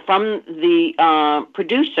from the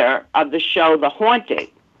producer of the show, The Haunted,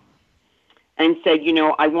 and said, you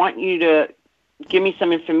know, I want you to give me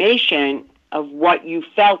some information of what you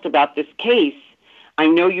felt about this case. I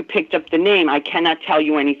know you picked up the name. I cannot tell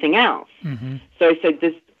you anything else. So I said,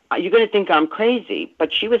 you're going to think I'm crazy,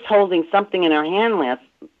 but she was holding something in her hand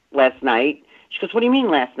last night. She goes, what do you mean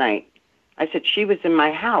last night? I said, she was in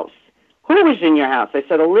my house. Who was in your house? I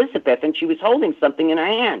said, Elizabeth, and she was holding something in her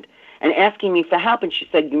hand and asking me for help, and she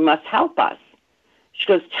said, you must help us. She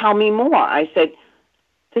goes, tell me more. I said,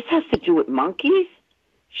 this has to do with monkeys?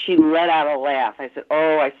 She let out a laugh. I said,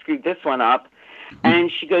 oh, I screwed this one up.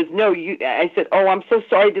 And she goes, no, I said, oh, I'm so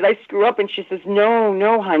sorry. Did I screw up? And she says,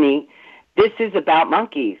 no, honey. This is about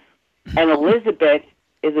monkeys. And Elizabeth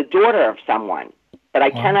is a daughter of someone. But I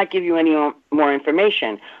cannot give you any more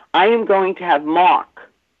information. I am going to have Mark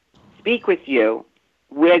speak with you.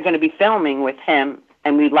 We're going to be filming with him,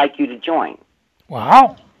 and we'd like you to join.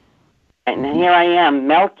 Wow. And here I am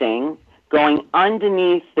melting, going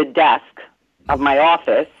underneath the desk of my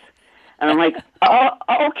office. And I'm like, oh,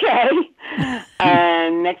 okay.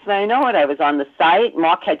 And next thing I know it, I was on the site.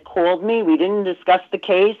 Mark had called me. We didn't discuss the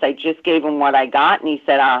case. I just gave him what I got, and he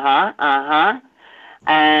said, uh-huh.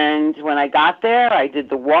 And when I got there, I did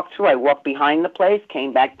the walkthrough. I walked behind the place,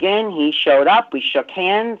 came back in. He showed up. We shook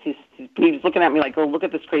hands. He was looking at me like, oh, look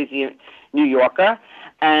at this crazy New Yorker.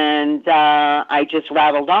 And I just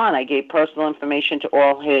rattled on. I gave personal information to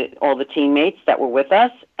all the teammates that were with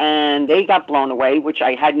us, and they got blown away, which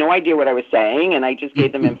I had no idea what I was saying, and I just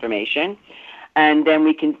gave them information. And then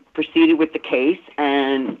we proceeded with the case,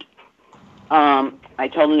 and I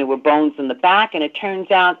told them there were bones in the back, and it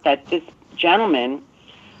turns out that this gentleman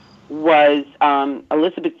was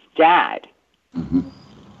Elizabeth's dad,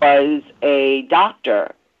 was a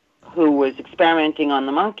doctor who was experimenting on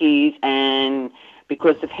the monkeys, and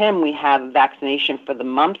because of him, we have a vaccination for the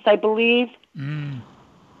mumps, I believe.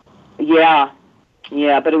 Yeah,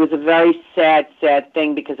 but it was a very sad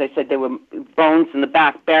thing because I said there were bones in the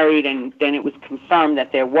back buried, and then it was confirmed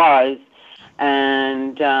that there was,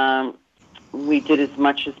 and we did as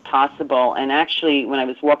much as possible. And actually, when I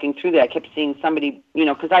was walking through there, I kept seeing somebody,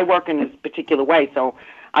 because I work in this particular way, so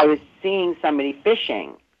I was seeing somebody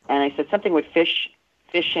fishing, and I said something with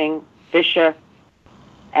fishing, Fisher.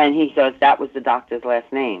 And he says that was the doctor's last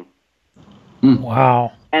name.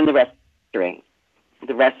 Wow. And the rest was history.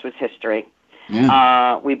 The rest was history.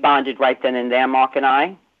 Yeah. We bonded right then and there, Mark and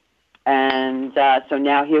I. And so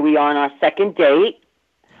now here we are on our second date.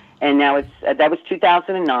 And now that was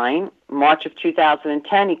 2009. March of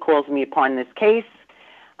 2010, he calls me upon this case.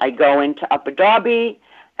 I go into Upper Darby,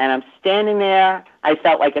 and I'm standing there. I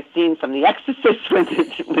felt like a scene from The Exorcist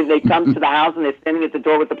when they come to the house and they're standing at the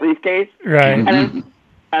door with the briefcase. Right.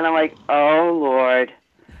 And I'm like, oh, Lord,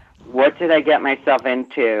 what did I get myself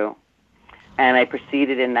into? And I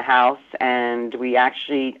proceeded in the house, and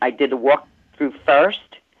I did a walkthrough first.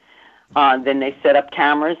 Then they set up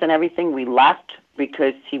cameras and everything. We left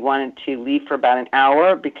because he wanted to leave for about an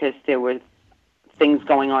hour because there were things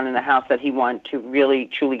going on in the house that he wanted to really,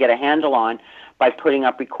 truly get a handle on by putting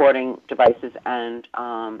up recording devices and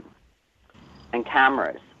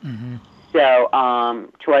cameras. So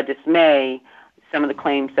to our dismay, some of the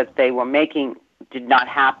claims that they were making did not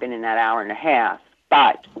happen in that hour and a half,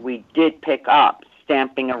 but we did pick up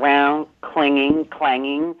stamping around, clanging,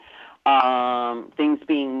 things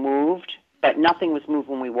being moved, but nothing was moved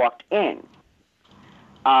when we walked in.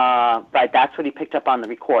 But that's what he picked up on the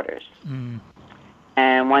recorders.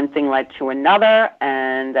 And one thing led to another,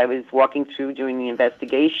 and I was walking through doing the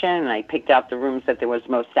investigation, and I picked out the rooms that there was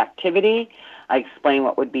most activity. I explained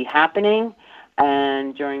what would be happening.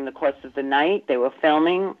 And during the course of the night, they were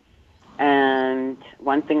filming, and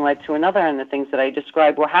one thing led to another, and the things that I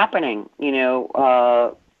described were happening.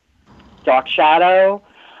 Dark shadow,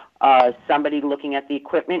 somebody looking at the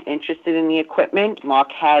equipment, interested in the equipment.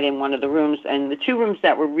 Mark had in one of the rooms, and the two rooms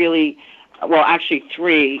that were really, well, actually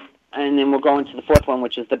three, and then we'll go into the fourth one,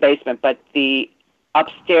 which is the basement, but the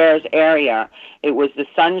upstairs area, it was the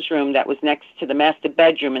son's room that was next to the master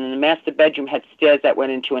bedroom, and the master bedroom had stairs that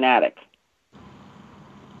went into an attic.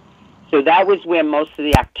 So that was where most of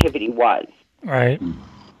the activity was. Right.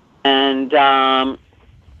 And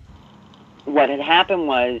what had happened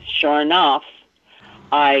was, sure enough,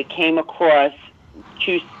 I came across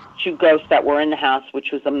two ghosts that were in the house,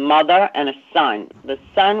 which was a mother and a son. The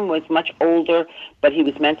son was much older, but he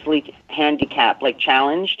was mentally handicapped, like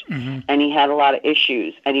challenged, and he had a lot of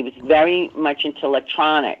issues. And he was very much into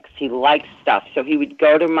electronics. He liked stuff. So he would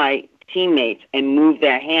go to my teammates and move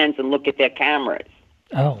their hands and look at their cameras.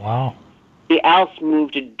 Oh, wow. Somebody else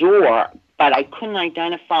moved a door, but I couldn't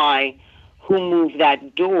identify who moved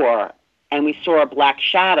that door, and we saw a black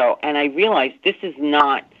shadow, and I realized this is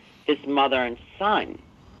not this mother and son.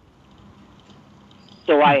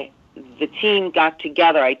 So the team got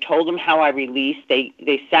together. I told them how I released.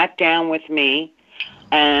 They sat down with me,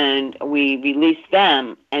 and we released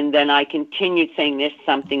them, and then I continued saying there's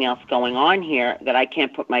something else going on here that I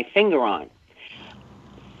can't put my finger on.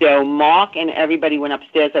 So Mark and everybody went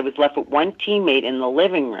upstairs. I was left with one teammate in the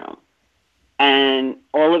living room. And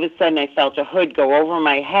all of a sudden I felt a hood go over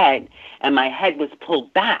my head, and my head was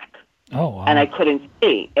pulled back. Oh, wow. And I couldn't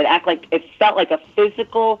see. It felt like a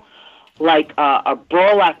physical, like a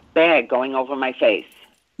burlap bag going over my face.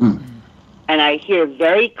 And I hear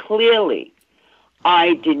very clearly,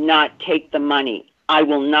 I did not take the money. I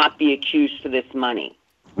will not be accused for this money.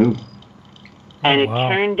 And it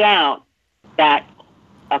turned out that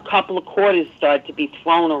a couple of quarters started to be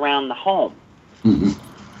thrown around the home.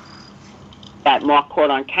 that Mark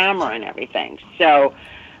caught on camera and everything. So,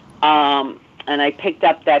 and I picked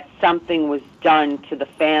up that something was done to the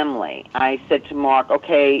family. I said to Mark,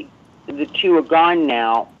 okay, the two are gone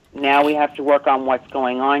now. Now we have to work on what's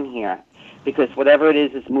going on here, because whatever it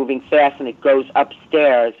is moving fast, and it goes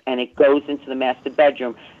upstairs, and it goes into the master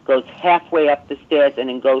bedroom, goes halfway up the stairs, and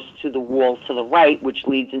then goes to the wall to the right, which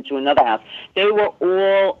leads into another house. They were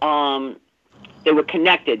all, they were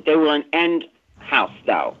connected. They were an end house,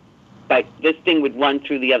 though. But this thing would run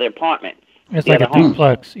through the other apartments. It's like a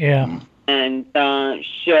duplex, yeah. And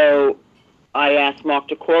so I asked Mark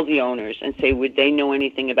to call the owners and say, would they know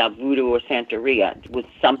anything about voodoo or Santeria? Was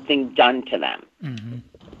something done to them? Mm-hmm.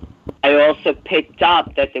 I also picked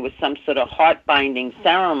up that there was some sort of heart-binding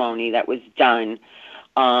ceremony that was done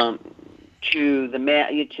to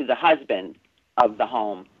the husband of the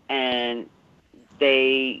home, and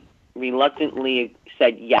they reluctantly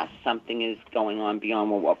said, yes, something is going on beyond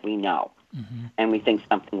what we know, and we think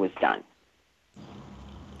something was done.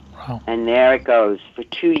 Wow. And there it goes. For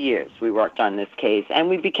 2 years we worked on this case, and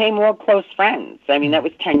we became all close friends. I mean, that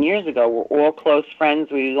was 10 years ago. We're all close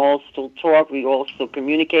friends. We all still talk. We all still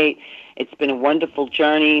communicate. It's been a wonderful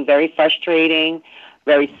journey, very frustrating,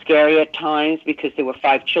 very scary at times, because there were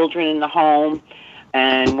 5 children in the home.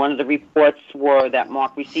 And one of the reports were that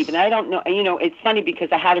Mark received. And I don't know, it's funny because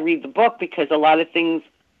I had to read the book, because a lot of things,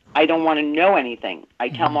 I don't want to know anything. I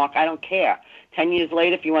tell Mark, I don't care. 10 years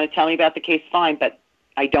later, if you want to tell me about the case, fine, but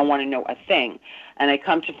I don't want to know a thing. And I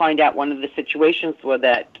come to find out one of the situations were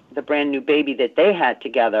that the brand new baby that they had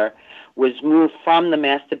together was moved from the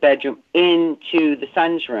master bedroom into the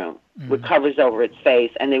son's room with covers over its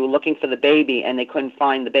face. And they were looking for the baby, and they couldn't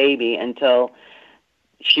find the baby until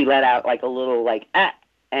she let out like a little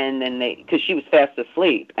and then because she was fast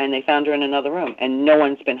asleep, and they found her in another room, and no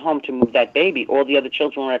one's been home to move that baby. All the other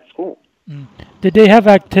children were at school. Did they have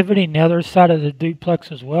activity on the other side of the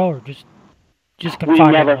duplex as well, or just we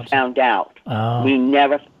never found out. Oh. We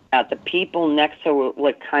never found out. The people next to her were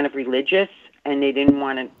like kind of religious, and they didn't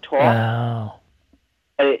want to talk. Oh.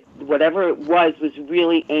 But whatever it was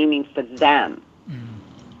really aiming for them.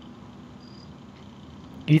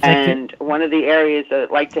 And one of the areas that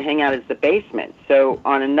I like to hang out is the basement. So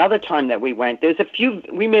on another time that we went,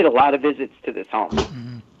 we made a lot of visits to this home.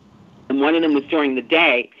 And one of them was during the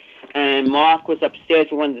day. And Mark was upstairs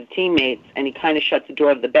with one of the teammates, and he kind of shut the door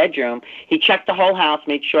of the bedroom. He checked the whole house,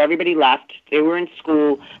 made sure everybody left. They were in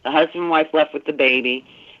school. The husband and wife left with the baby.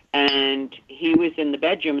 And he was in the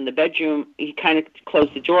bedroom. In the bedroom, he kind of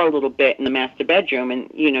closed the door a little bit in the master bedroom. And,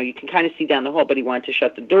 you can kind of see down the hall, but he wanted to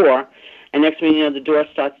shut the door. And next thing you know, the door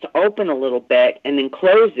starts to open a little bit and then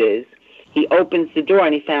closes. He opens the door,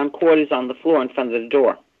 and he found quarters on the floor in front of the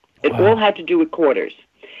door. It all had to do with quarters.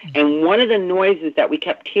 And one of the noises that we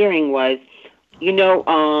kept hearing was,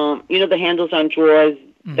 the handles on drawers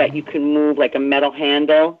that you can move, like a metal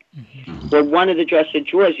handle. Well, one of the dresser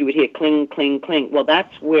drawers, you would hear cling, cling, cling. Well,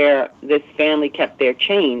 that's where this family kept their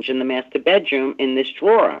change, in the master bedroom, in this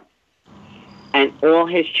drawer. And all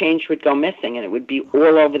his change would go missing, and it would be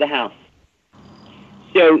all over the house.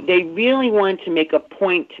 So they really wanted to make a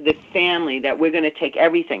point to this family that we're going to take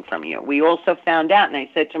everything from you. We also found out, and I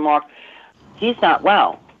said to Mark, he's not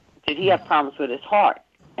well. Did he have problems with his heart?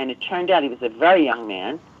 And it turned out he was a very young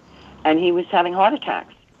man, and he was having heart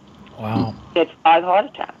attacks. Wow. He had 5 heart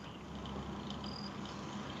attacks.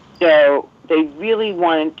 So they really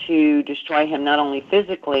wanted to destroy him, not only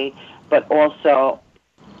physically, but also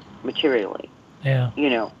materially. Yeah.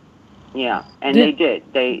 Yeah. And they did.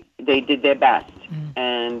 They did their best.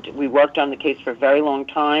 And we worked on the case for a very long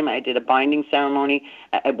time. I did a binding ceremony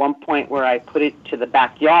at one point where I put it to the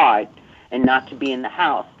backyard and not to be in the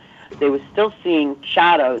house. They were still seeing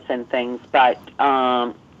shadows and things, but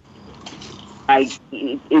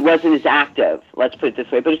it wasn't as active, let's put it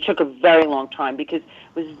this way. But it took a very long time, because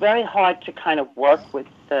it was very hard to kind of work with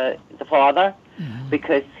the father,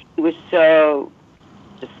 because he was so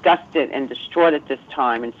disgusted and distraught at this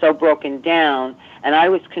time and so broken down, and I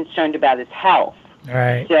was concerned about his health.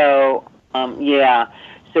 Right. So,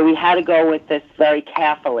 so we had to go with this very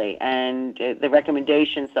carefully, and the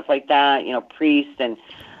recommendations, stuff like that, priest, and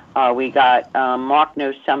we got, Mark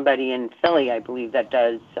knows somebody in Philly, I believe, that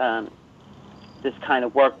does this kind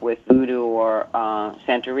of work with voodoo or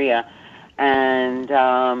Santeria, and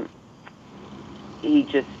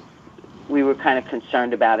we were kind of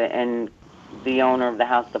concerned about it, and the owner of the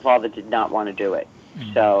house, the father, did not want to do it.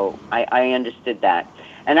 So I understood that.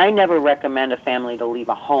 And I never recommend a family to leave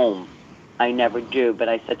a home. I never do. But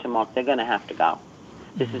I said to Mark, they're going to have to go.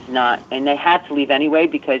 This is not... And they had to leave anyway,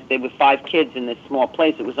 because there were 5 kids in this small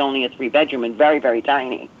place. It was only a 3-bedroom and very, very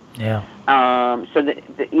tiny. Yeah. So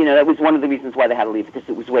that was one of the reasons why they had to leave, because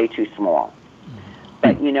it was way too small.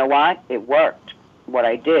 But you know what? It worked, what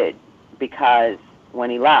I did, because when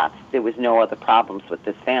he left, there was no other problems with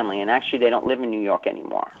this family. And actually, they don't live in New York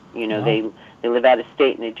anymore. They live out of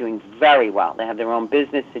state, and they're doing very well. They have their own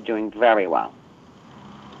business. They're doing very well.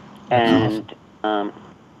 And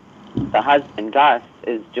the husband, Gus,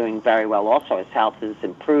 is doing very well also. His health has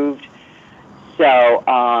improved.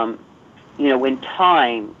 So, in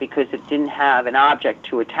time, because it didn't have an object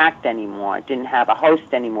to attack anymore, it didn't have a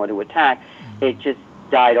host anymore to attack, it just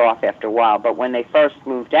died off after a while. But when they first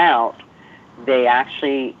moved out, they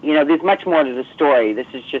actually, there's much more to the story. This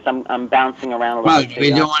is just, I'm bouncing around a little bit. We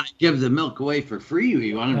don't want to give the milk away for free.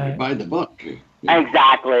 We want them to buy the book. Yeah.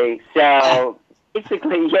 Exactly. So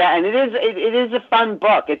basically, yeah, and it is a fun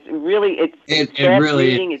book. It's really, it's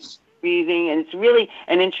reading, it's breathing, and it's really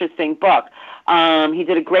an interesting book. He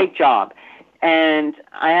did a great job. And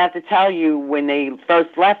I have to tell you, when they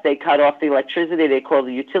first left, they cut off the electricity. They called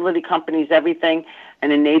the utility companies, everything,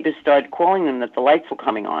 and the neighbors started calling them that the lights were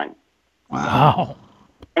coming on. Wow.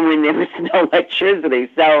 And when there was no electricity.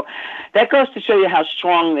 So that goes to show you how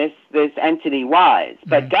strong this entity was.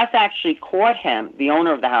 But Gus actually caught him, the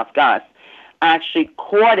owner of the house, Gus, actually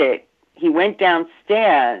caught it. He went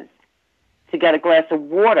downstairs to get a glass of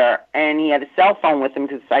water, and he had a cell phone with him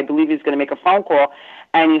because I believe he was going to make a phone call,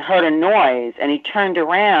 and he heard a noise, and he turned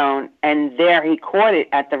around, and there he caught it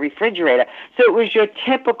at the refrigerator. So it was your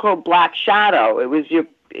typical black shadow. It was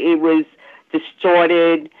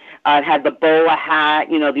distorted. It had the bowler hat.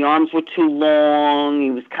 The arms were too long.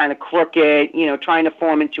 He was kind of crooked, trying to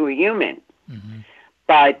form into a human. Mm-hmm.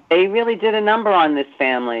 But they really did a number on this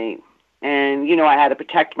family. And, I had to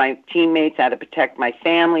protect my teammates, I had to protect my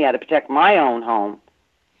family, I had to protect my own home.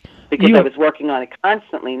 Because I was working on it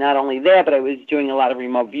constantly, not only there, but I was doing a lot of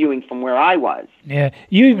remote viewing from where I was. Yeah,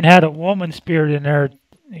 you even had a woman spirit in there,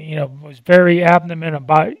 was very adamant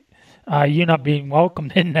about you not being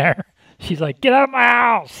welcomed in there. She's like, get out of my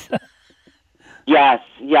house. Yes,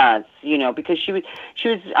 because she was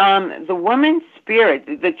the woman's spirit,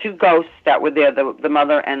 the two ghosts that were there, the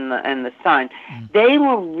mother and the son. They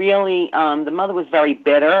were really, the mother was very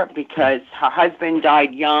bitter because her husband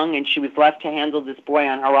died young and she was left to handle this boy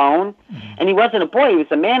on her own. And he wasn't a boy, he was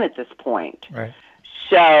a man at this point. Right.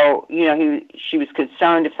 So, she was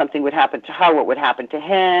concerned if something would happen to her, what would happen to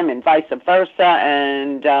him, and vice versa.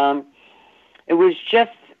 And it was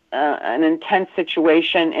just an intense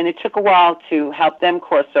situation, and it took a while to help them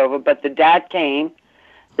cross over, but the dad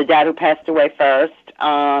who passed away first,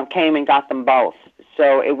 came and got them both,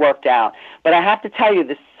 so it worked out. But I have to tell you,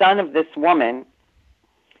 the son of this woman,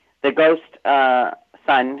 the ghost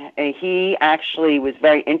son, he actually was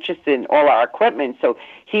very interested in all our equipment, so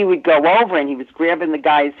he would go over and he was grabbing the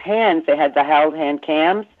guy's hands. They had the held hand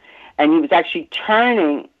cams, and he was actually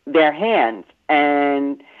turning their hands,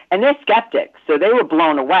 and they're skeptics, so they were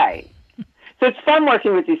blown away. So it's fun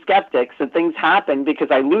working with these skeptics, and things happen because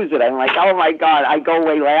I lose it. I'm like, oh, my God. I go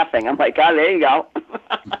away laughing. I'm like, oh, there you go.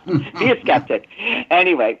 Be a skeptic.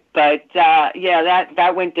 Anyway, but,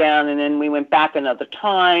 that went down, and then we went back another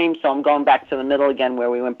time. So I'm going back to the middle again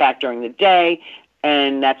where we went back during the day,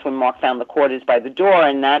 and that's when Mark found the quarters by the door.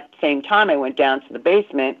 And that same time I went down to the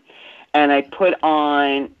basement, and I put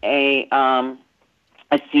on a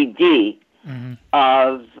CD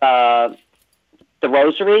of the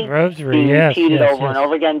Rosary being repeated over and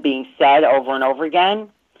over again, being said over and over again.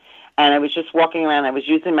 And I was just walking around. I was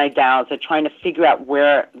using my dowser trying to figure out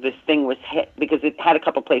where this thing was hit, because it had a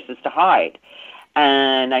couple places to hide.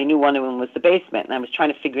 And I knew one of them was the basement, and I was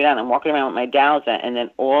trying to figure it out. I'm walking around with my dowser, and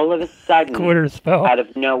then all of a sudden, quarters fell out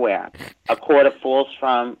of nowhere. A quarter falls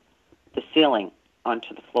from the ceiling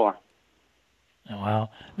onto the floor. Oh, wow.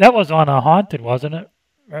 That was on a Haunted, wasn't it?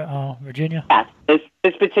 Virginia? Yes,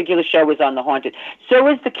 this particular show was on the Haunted. So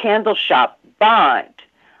was the Candle Shop, but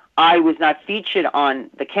I was not featured on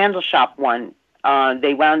the Candle Shop one.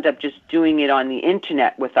 They wound up just doing it on the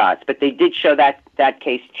internet with us, but they did show that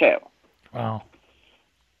case too. Wow.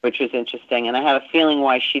 Which was interesting, and I have a feeling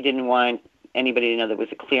why she didn't want anybody to know there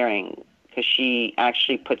was a clearing, because she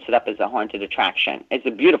actually puts it up as a haunted attraction. It's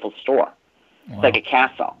a beautiful store. Wow. It's like a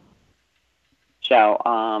castle. So,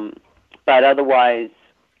 but otherwise,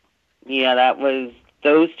 yeah,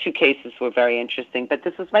 those two cases were very interesting. But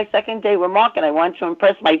this was my second day with Mark, and I wanted to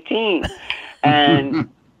impress my team. And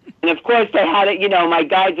of course, they had it, my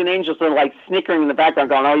guides and angels were like snickering in the background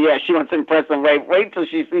going, oh, yeah, she wants to impress them. Wait till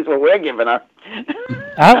she sees what we're giving her.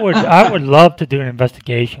 I would love to do an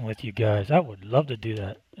investigation with you guys. I would love to do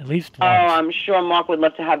that, at least once. Oh, I'm sure Mark would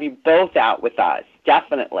love to have you both out with us,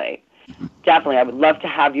 definitely. definitely. I would love to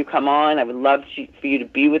have you come on. I would love for you to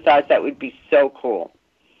be with us. That would be so cool.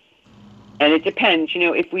 And it depends,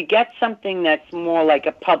 if we get something that's more like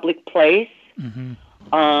a public place,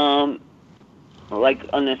 like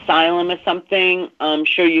an asylum or something, I'm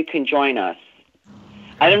sure you can join us.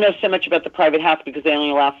 I don't know so much about the private house because they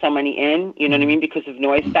only allow so many in, you know what I mean, because of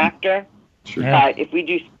noise factor. Sure. But if we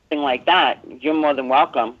do something like that, you're more than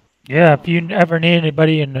welcome. Yeah, if you ever need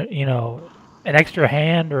anybody in, an extra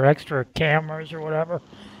hand or extra cameras or whatever,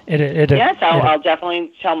 I'll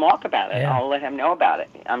definitely tell Mark about it. Yeah. I'll let him know about it.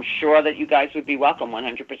 I'm sure that you guys would be welcome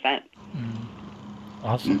 100%.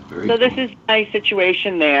 Awesome. So this is my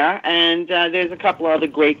situation there, and there's a couple other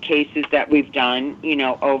great cases that we've done,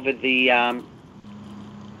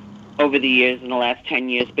 over the years in the last 10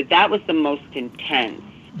 years. But that was the most intense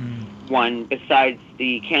one, besides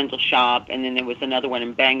the candle shop, and then there was another one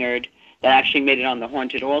in Bangor that actually made it on the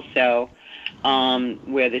Haunted also,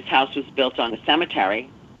 where this house was built on a cemetery,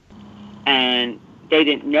 and they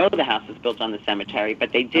didn't know the house was built on the cemetery,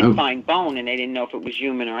 but they did find bone, and they didn't know if it was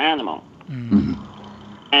human or animal.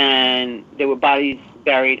 And there were bodies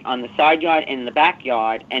buried on the side yard and in the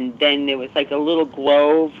backyard, and then there was like a little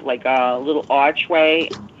grove, like a little archway,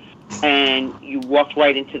 and you walked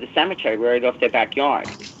right into the cemetery, right off their backyard.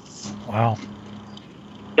 Wow.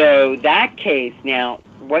 So that case, now,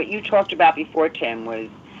 what you talked about before, Tim, was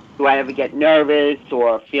do I ever get nervous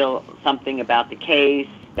or feel something about the case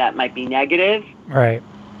that might be negative? Right.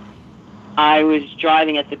 I was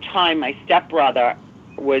driving at the time. My stepbrother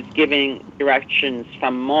was giving directions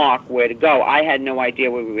from Mark where to go. I had no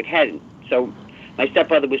idea where we would head. So my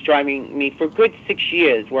stepbrother was driving me for a good 6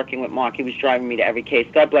 years working with Mark. He was driving me to every case.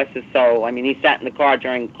 God bless his soul. I mean, he sat in the car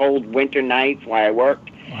during cold winter nights while I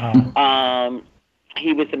worked. Wow.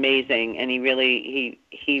 He was amazing, and he really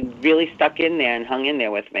stuck in there and hung in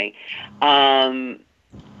there with me.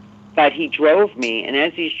 But he drove me, and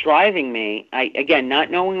as he's driving me, again, not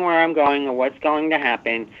knowing where I'm going or what's going to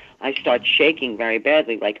happen, I start shaking very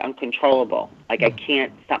badly, like uncontrollable. Like I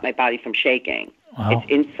can't stop my body from shaking. Wow. It's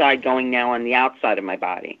inside going now on the outside of my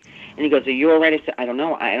body. And he goes, "Are you all right?" I said, "I don't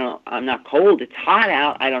know. I'm not cold. It's hot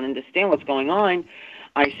out. I don't understand what's going on."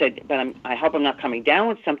 I said, "But I hope I'm not coming down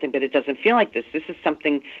with something, but it doesn't feel like this. This is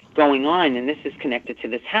something going on, and this is connected to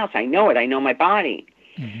this house. I know it. I know my body."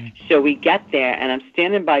 So we get there, and I'm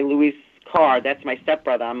standing by Louis' car. That's my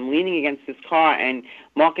stepbrother. I'm leaning against his car, and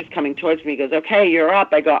Mark is coming towards me. He goes, "Okay, you're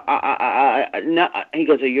up." I go, no. He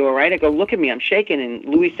goes, "Are you all right?" I go, "Look at me. I'm shaking." And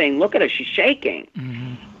Louis saying, "Look at her. She's shaking."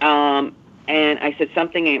 And I said,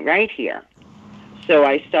 "Something ain't right here." So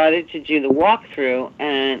I started to do the walkthrough,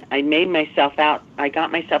 and I made myself out. I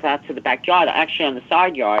got myself out to the backyard, actually on the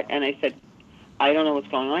side yard, and I said, "I don't know what's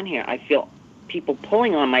going on here. I feel people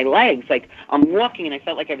pulling on my legs. Like I'm walking, and I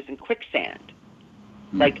felt like I was in quicksand.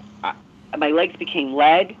 Like my legs became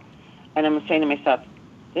lead, and I'm saying to myself,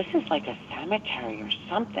 this is like a cemetery or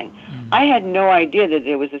something." I had no idea that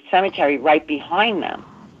there was a cemetery right behind them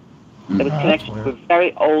that was connected to a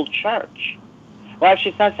very old church. Well,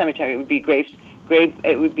 actually, it's not a cemetery. It would be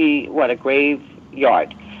It would be a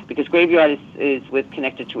graveyard, because graveyard is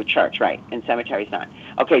connected to a church, right? And cemetery's not.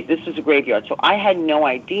 Okay, this was a graveyard, so I had no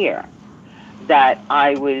idea that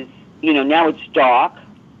I was. Now it's dark.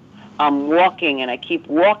 I'm walking, and I keep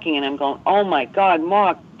walking, and I'm going, "Oh my God,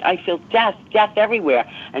 Mark, I feel death everywhere."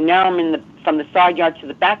 And now I'm from the side yard to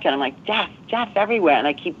the backyard. I'm like, death everywhere, and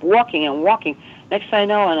I keep walking and walking. Next thing I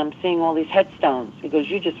know, and I'm seeing all these headstones. He goes,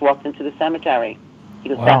 "You just walked into the cemetery." He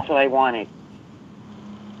goes, "That's what I wanted."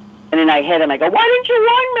 And then I hit him. I go, "Why didn't you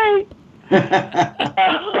warn me?"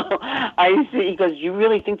 I see. He goes, "You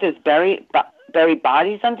really think there's buried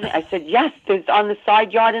bodies under?" I said, "Yes, there's on the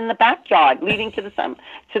side yard and the backyard, leading to the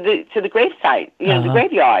gravesite, the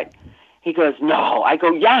graveyard." He goes, "No." I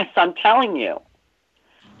go, "Yes, I'm telling you."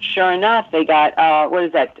 Sure enough, they got what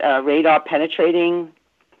is that? Radar penetrating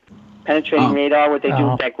radar. What they do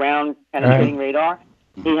with that ground penetrating radar.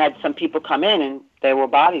 He had some people come in, and there were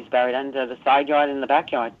bodies buried under the side yard and the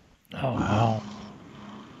backyard. Oh, wow.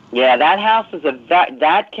 Yeah, that house was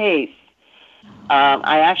that case.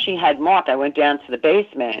 I actually had Mark. I went down to the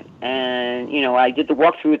basement, and I did the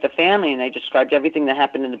walkthrough with the family, and I described everything that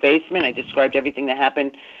happened in the basement. I described everything that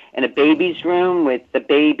happened in a baby's room, with the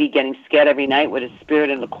baby getting scared every night with a spirit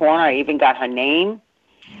in the corner. I even got her name.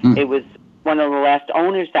 It was one of the last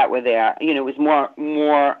owners that were there. It was more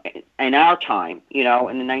in our time, in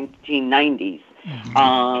the 1990s.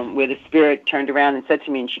 Where the spirit turned around and said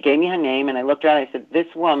to me, and she gave me her name, and I looked around and I said, "This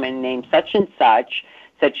woman named such and such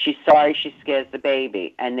said she's sorry she scares the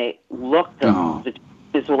baby." And they looked, the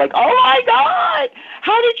were like, "Oh my God,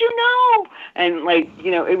 how did you know?" And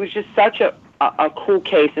it was just such a a cool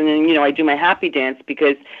case, and then I do my happy dance,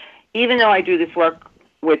 because even though I do this work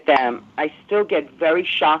with them, I still get very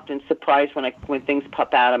shocked and surprised when things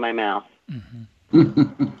pop out of my mouth.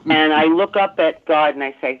 Mm-hmm. And I look up at God and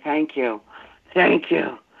I say, thank you.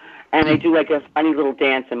 And I do like a funny little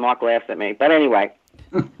dance, and Mark laughs at me. But anyway,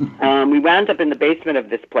 we wound up in the basement of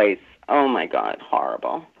this place. Oh my God,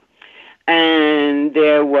 horrible. And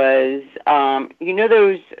there was,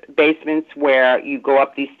 those basements where you go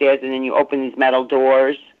up these stairs and then you open these metal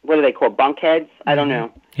doors? What are they called? Bunkheads? I don't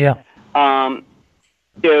know. Yeah.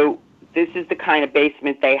 So this is the kind of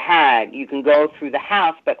basement they had. You can go through the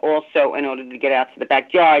house, but also in order to get out to the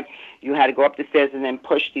backyard, you had to go up the stairs and then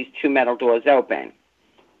push these two metal doors open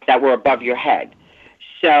that were above your head.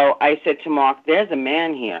 So I said to Mark, there's a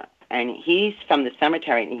man here, and he's from the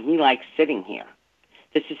cemetery, and he likes sitting here.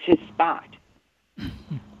 This is his spot.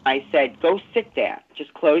 I said, go sit there.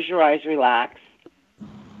 Just close your eyes, relax.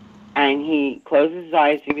 And he closes his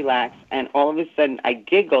eyes, he relaxed, and all of a sudden I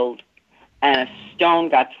giggled, and a stone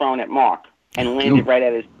got thrown at Mark and landed right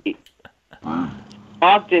at his feet. Wow.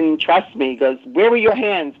 Mark didn't trust me. He goes, where were your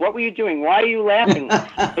hands? What were you doing? Why are you laughing?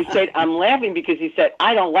 I said, I'm laughing because he said,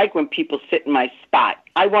 I don't like when people sit in my spot.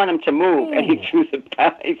 I want them to move. Ooh. And he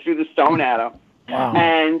threw the stone at him. Wow.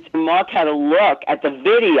 And Mark had to look at the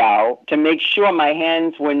video to make sure my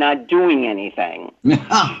hands were not doing anything.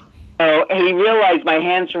 So he realized my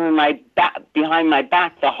hands were in my back, behind my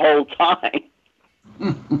back the whole time.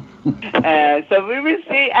 So we will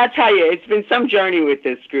see. I'll tell you, it's been some journey with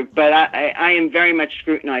this group, but I am very much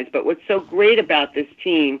scrutinized. But what's so great about this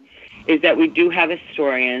team is that we do have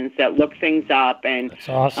historians that look things up, and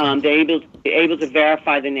awesome. They're able to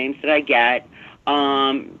verify the names that I get.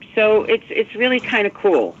 So it's really kind of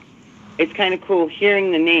cool. It's kind of cool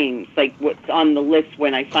hearing the names, like what's on the list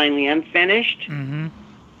when I finally am finished. Mm-hmm.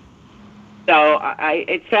 So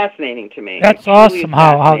it's fascinating to me. That's awesome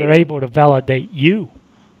how they're able to validate you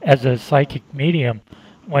as a psychic medium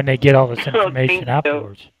when they get all this information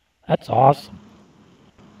afterwards. That's awesome.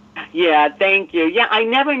 Yeah, thank you. Yeah, I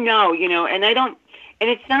never know, and I don't, and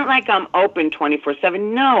it's not like I'm open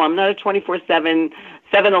 24/7. No, I'm not a 24/7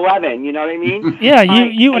 7-Eleven, you know what I mean? Yeah,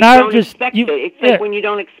 you and I are just it's like when you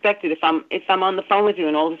don't expect it. If I'm on the phone with you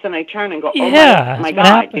and all of a sudden I turn and go, my God,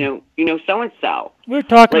 happened. So and so. We're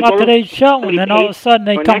talking about today's show, and then all of a sudden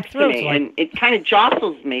they come through. And it kind of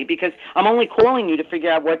jostles me because I'm only calling you to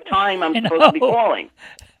figure out what time I'm supposed to be calling.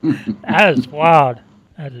 That is wild.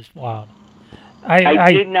 That is wild.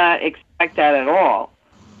 I did not expect that at all.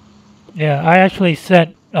 Yeah, I actually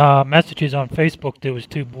sent messages on Facebook. There was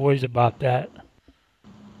two boys about that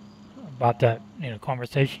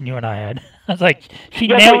conversation you and I had. I was like, she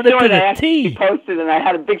nailed it to the T. She posted, and I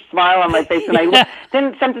had a big smile on my face, and I looked,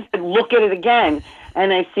 then something said, look at it again,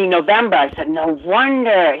 and I see November. I said, no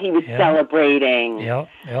wonder he was celebrating. Yep.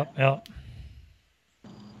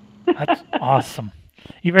 That's awesome.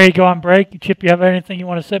 You ready to go on break? Chip, you have anything you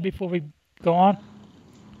want to say before we go on?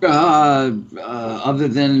 Other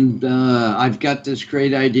than I've got this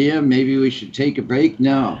great idea, maybe we should take a break?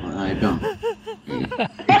 No, I don't.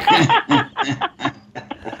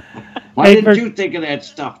 Why didn't you think of that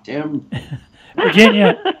stuff, Tim?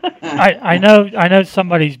 Virginia, I know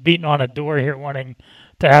somebody's beating on a door here wanting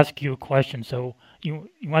to ask you a question. So you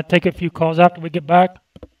want to take a few calls after we get back?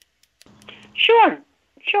 Sure.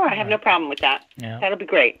 I have no problem with that. Yeah. That'll be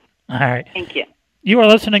great. All right. Thank you. You are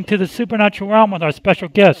listening to the Supernatural Realm with our special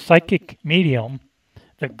guest, Psychic Medium,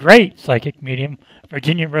 the great Psychic Medium,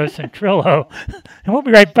 Virginia Ros Centrillo. And we'll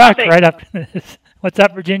be right back right after this. What's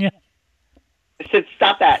up, Virginia? I said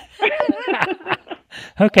stop that.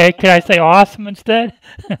 Okay, can I say awesome instead?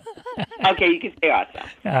 Okay, you can say awesome.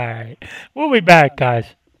 All right. We'll be back, guys.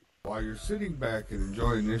 While you're sitting back and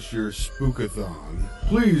enjoying this year's Spook-A-Thon,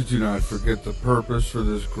 please do not forget the purpose for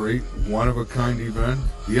this great, one-of-a-kind event.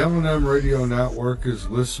 The LNM Radio Network is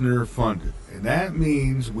listener-funded, and that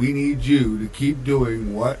means we need you to keep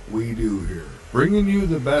doing what we do here. Bringing you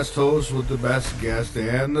the best hosts with the best guests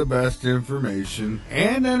and the best information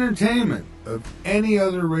and entertainment of any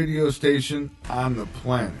other radio station on the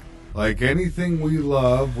planet. Like anything we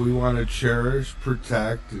love, we want to cherish,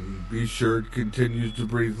 protect, and be sure it continues to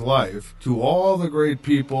breathe life to all the great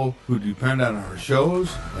people who depend on our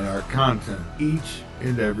shows and our content each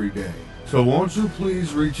and every day. So won't you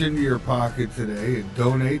please reach into your pocket today and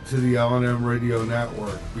donate to the LNM Radio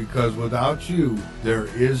Network, because without you, there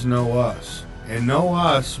is no us. And no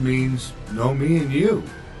us means no me and you.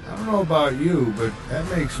 I don't know about you, but that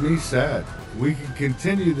makes me sad. We can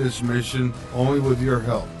continue this mission only with your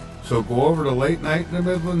help. So go over to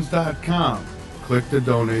LateNightInTheMidlands.com, click the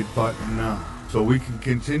donate button now, so we can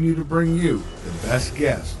continue to bring you the best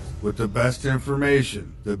guests with the best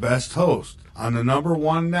information, the best host on the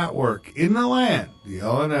 #1 network in the land, the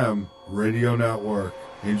LNM Radio Network.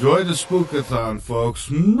 Enjoy the Spook-A-Thon, folks.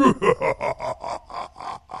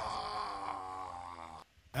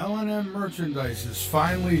 LNM merchandise is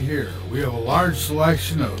finally here. We have a large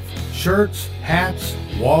selection of shirts, hats,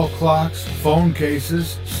 wall clocks, phone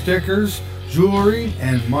cases, stickers, jewelry,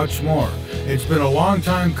 and much more. It's been a long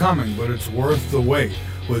time coming, but it's worth the wait.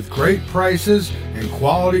 With great prices and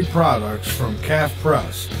quality products from Calf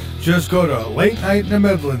Press. Just go to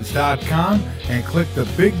LateNightInTheMidlands.com and click the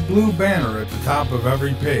big blue banner at the top of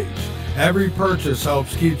every page. Every purchase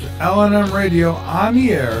helps keep LNM Radio on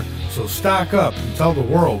the air, so stock up and tell the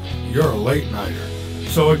world you're a late nighter.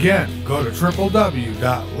 So again, go to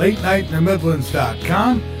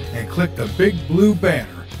www.LateNightInTheMidlands.com and click the big blue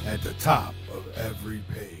banner at the top of every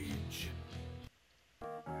page.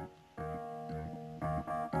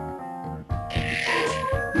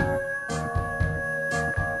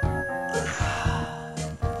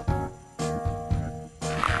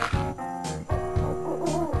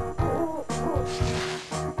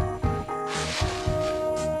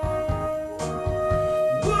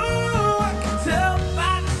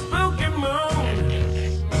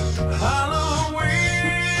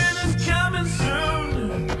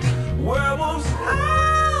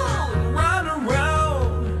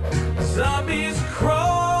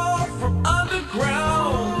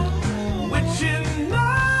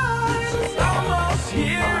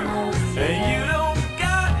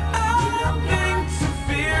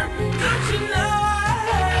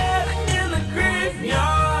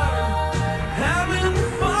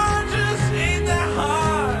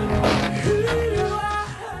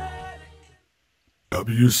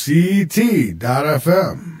 WCET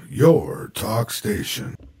Fm, your talk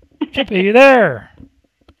station. Chippy, you there?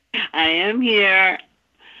 I am here.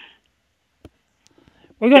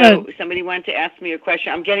 Somebody wanted to ask me a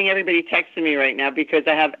question. I'm getting everybody texting me right now because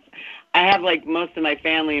I have like most of my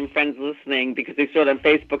family and friends listening because they saw it on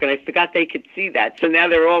Facebook, and I forgot they could see that. So now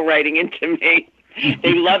they're all writing into me.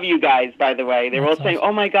 They love you guys, by the way. They're all saying,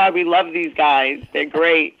 "Oh my God, we love these guys. They're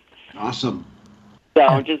great." Awesome. So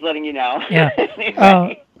I'm just letting you know. Yeah.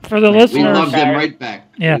 For the listeners, we love them right back.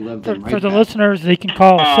 Yeah. For the listeners, they can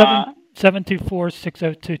call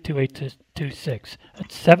 724-602-2826.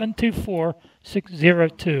 That's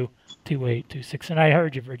 724-602-2826. And I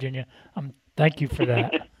heard you, Virginia. Thank you for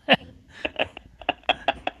that.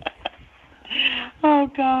 Oh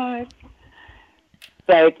God.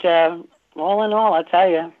 But all in all, I'll tell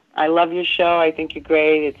you, I love your show. I think you're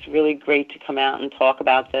great. It's really great to come out and talk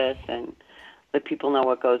about this and let people know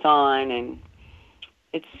what goes on, and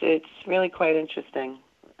it's really quite interesting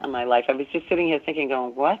in my life. I was just sitting here thinking,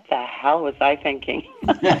 going, what the hell was I thinking?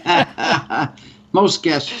 Most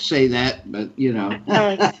guests say that, but you know.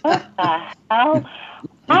 I'm like, what the hell?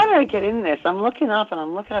 How did I get in this? I'm looking up,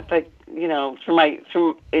 like, you know,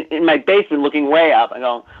 in my basement, looking way up. I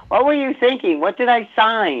go, what were you thinking? What did I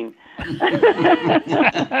sign?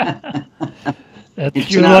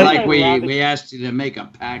 It's not like we asked you to make a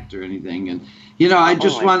pact or anything. And, you know, I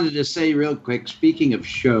just wanted to say real quick, speaking of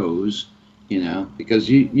shows, you know, because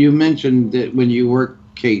you mentioned that when you work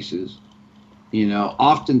cases, you know,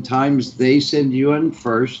 oftentimes they send you in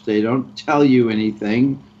first. They don't tell you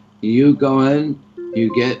anything. You go in,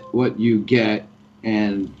 you get what you get.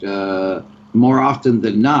 And more often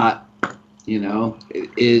than not, you know,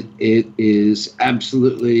 it is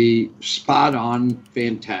absolutely spot on,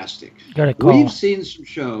 fantastic. We've seen some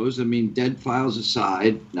shows. I mean, Dead Files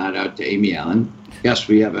aside, not out to Amy Allen. Yes,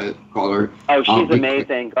 we have a caller. Oh, she's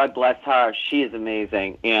amazing. God bless her. She is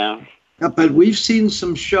amazing. Yeah. But we've seen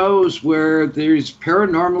some shows where there's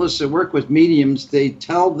paranormalists that work with mediums. They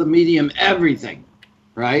tell the medium everything,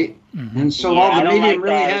 right? Mm-hmm. And so all the medium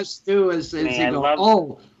really has to do is they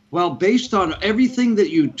go, well, based on everything that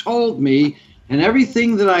you told me and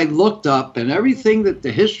everything that I looked up and everything that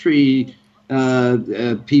the history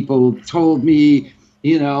people told me,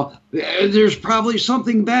 you know, there's probably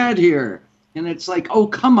something bad here. And it's like, oh,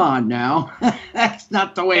 come on now. That's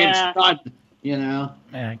not the way it's done, you know.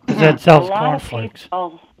 Yeah, because that sells cornflakes.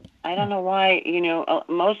 Oh, I don't know why, you know,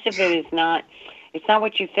 most of it is not, it's not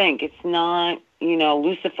what you think. It's not, you know,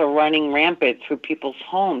 Lucifer running rampant through people's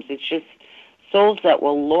homes. It's just souls that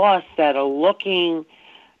were lost that are looking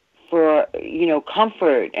for, you know,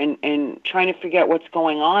 comfort and trying to figure out what's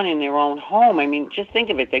going on in their own home. I mean, just think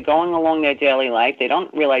of it. They're going along their daily life. They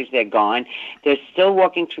don't realize they're gone. They're still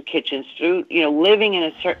walking through kitchens, through, you know, living in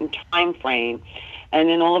a certain time frame. And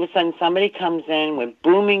then all of a sudden somebody comes in with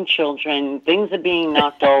booming children. Things are being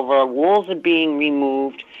knocked over. Walls are being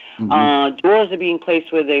removed. Mm-hmm. Doors are being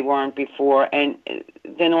placed where they weren't before. And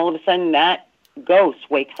then all of a sudden that ghost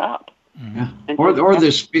wakes up. Yeah. Or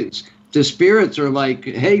the spirits are like,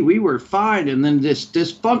 hey, we were fine, and then this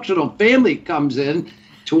dysfunctional family comes in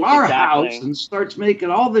to our house and starts making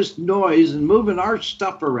all this noise and moving our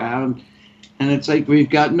stuff around, and it's like we've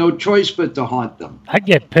got no choice but to haunt them. I'd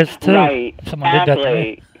get pissed too. Right. If someone did that to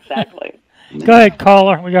me. Exactly. Go ahead,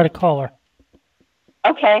 caller. We got a caller.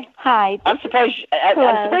 Okay. Hi. I'm surprised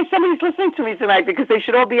somebody's listening to me tonight because they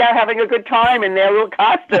should all be out having a good time in their little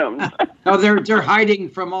costumes. No, they're hiding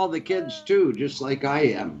from all the kids too, just like I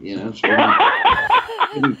am. So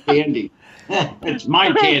I'm candy. It's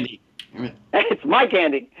my candy. It's my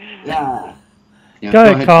candy. Yeah. Go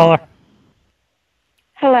ahead, caller.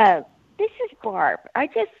 Hello. This is Barb. I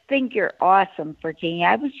just think you're awesome, Virginia.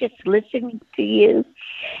 I was just listening to you,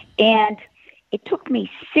 and it took me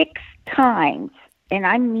 6 times. And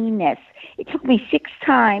I mean this. It took me 6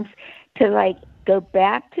 times to go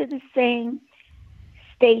back to the same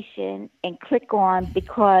station and click on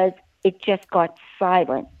because it just got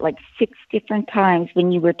silent 6 different times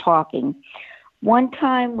when you were talking. One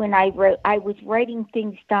time when I was writing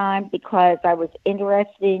things down because I was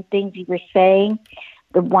interested in things you were saying.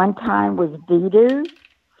 The one time was voodoo.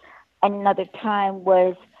 And another time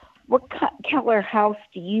was, what color house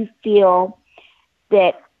do you feel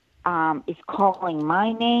that is calling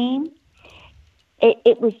my name?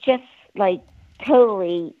 It was just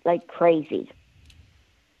totally crazy.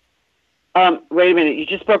 Wait a minute. You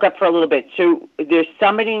just broke up for a little bit. So there's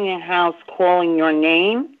somebody in your house calling your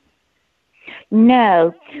name?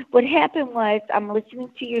 No. What happened was I'm listening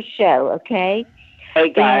to your show, okay? Hey,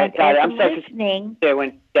 got it. I'm listening. There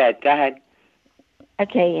went dead. Go ahead.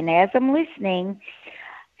 Okay, and as I'm listening,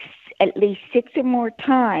 at least 6 or more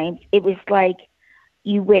times, it was like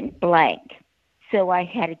you went blank. So I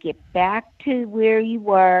had to get back to where you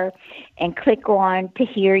were and click on to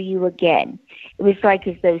hear you again. It was like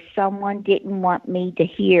as though someone didn't want me to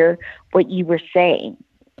hear what you were saying.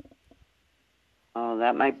 Oh,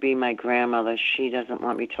 that might be my grandmother. She doesn't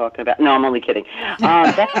want me talking about. No, I'm only kidding.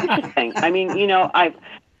 That's interesting. I mean, I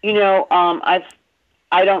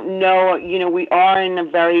don't know. We are in a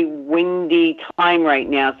very windy time right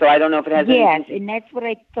now, so I don't know if it has. Yes, and that's what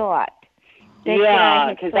I thought.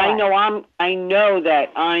 Because I know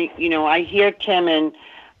that I hear Kim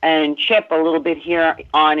and Chip a little bit here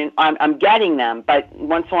on, and I'm getting them, but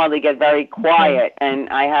once in a while they get very quiet, and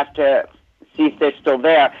I have to see if they're still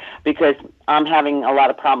there because I'm having a lot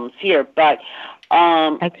of problems here. But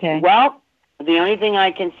well, the only thing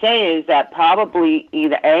I can say is that probably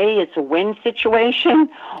either A, it's a win situation,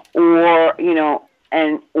 or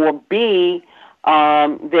or B,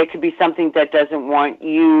 there could be something that doesn't want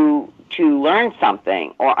you to learn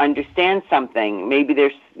something or understand something. Maybe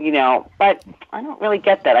there's, but I don't really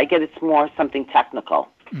get that. I get it's more something technical.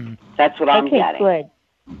 That's what I'm getting. Good.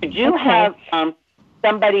 Did you have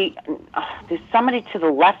somebody, there's somebody to the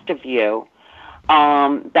left of you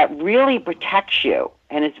that really protects you,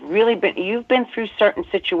 and it's really you've been through certain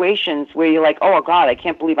situations where you're like, oh, God, I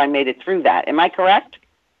can't believe I made it through that. Am I correct?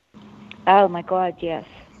 Oh, my God, yes.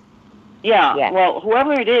 Yeah, yes. Well,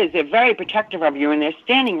 whoever it is, they're very protective of you, and they're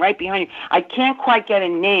standing right behind you. I can't quite get a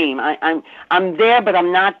name. I'm there, but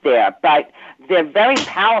I'm not there. But they're very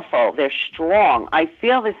powerful. They're strong. I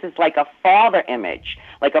feel this is like a father image,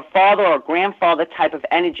 like a father or grandfather type of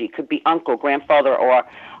energy. Could be uncle, grandfather, or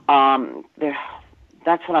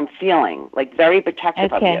that's what I'm feeling. Like very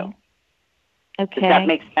protective of you. Okay. Does that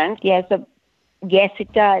make sense? Yes. Yes,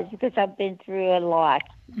 it does, because I've been through a lot.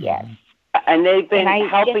 Yes. And they've been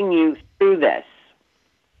helping you through this.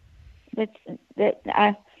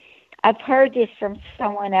 I've heard this from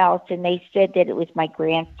someone else, and they said that it was my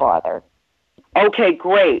grandfather. Okay,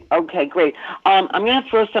 great. I'm going to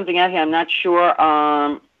throw something out here. I'm not sure,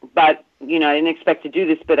 but, I didn't expect to do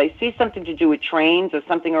this, but I see something to do with trains or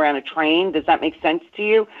something around a train. Does that make sense to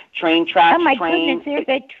you? Train tracks, Oh, my train. goodness,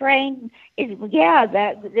 there's a train.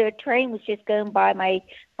 The train was just going by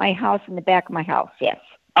my house in the back of my house, yes.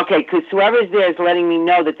 Okay, because whoever's there is letting me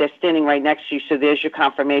know that they're standing right next to you, so there's your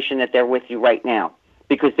confirmation that they're with you right now,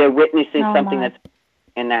 because they're witnessing something that's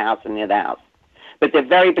in the house and near the house. But they're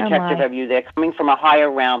very protective of you. They're coming from a higher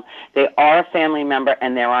realm. They are a family member,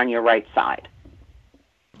 and they're on your right side.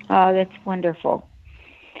 Oh, that's wonderful.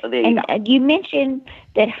 So there you go. And you mentioned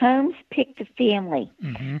that homes pick the family.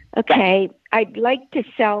 Mm-hmm. Okay, I'd like to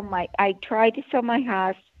I tried to sell my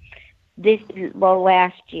house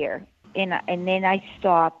last year. And then I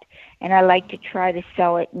stopped, and I like to try to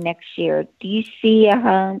sell it next year. Do you see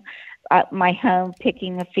my home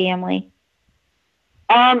picking a family?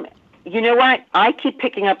 You know what? I keep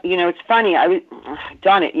picking up, it's funny.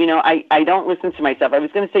 Darn it, I don't listen to myself. I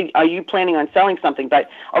was going to say, are you planning on selling something? But,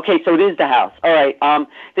 okay, so it is the house. All right.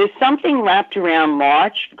 There's something wrapped around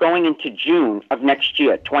March going into June of next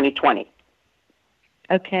year, 2020.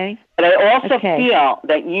 Okay. But I also feel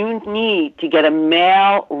that you need to get a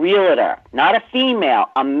male realtor, not a female,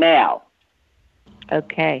 a male.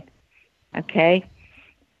 Okay. That's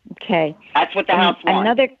what the house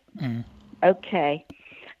wants.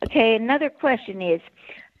 Okay, another question is,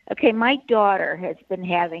 my daughter has been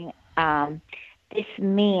having this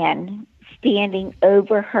man standing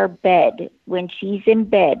over her bed. When she's in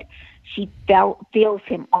bed, she feels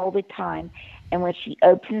him all the time. And when she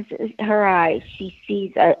opens her eyes, she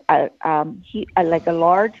sees like a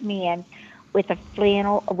large man with a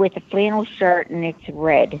flannel shirt, and it's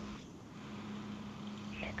red.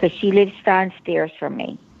 Because she lives downstairs from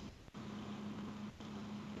me.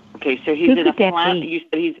 Okay, so he's in a flannel. You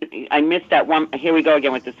said I missed that one. Here we go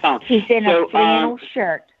again with the phone. He's in a flannel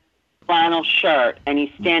shirt. Flannel shirt, and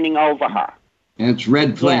he's standing over her. And it's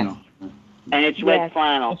red flannel. Yes. And it's red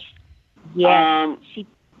flannel. Yeah.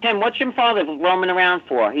 Tim, what's your father roaming around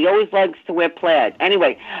for? He always likes to wear plaid.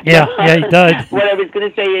 Anyway. Yeah, he does. What I was going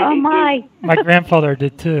to say is... Oh, my. My grandfather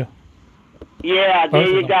did, too. Yeah, there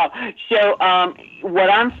you go. So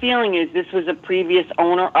what I'm feeling is this was a previous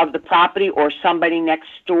owner of the property or somebody next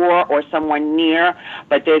door or someone near,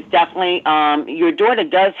 but there's definitely, your daughter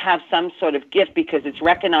does have some sort of gift because it's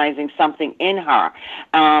recognizing something in her.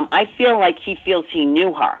 I feel like he feels he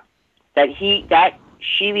knew her, that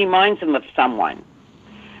she reminds him of someone.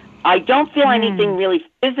 I don't feel anything really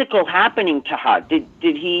physical happening to her. Did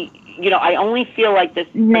he, I only feel like this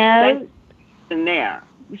no in there.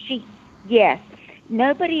 Yes.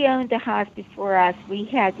 Nobody owned the house before us. We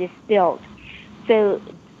had this built. So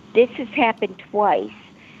this has happened twice.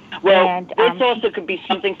 Well, and, this also could be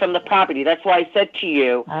something from the property. That's why I said to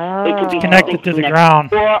you, it could be connected to the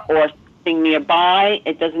ground. Or something nearby.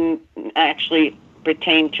 It doesn't actually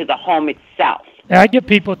pertain to the home itself. Yeah, I get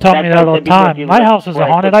people telling me that all the time. My house is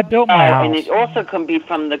haunted. I built my house. And it also can be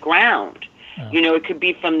from the ground. Oh. It could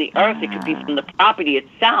be from the earth. It could be from the property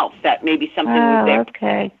itself that maybe something was there.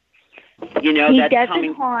 Okay. He doesn't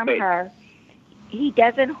coming harm her. He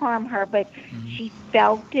doesn't harm her, but she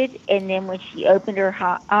felt it, and then when she opened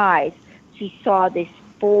her eyes, she saw this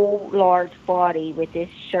full, large body with this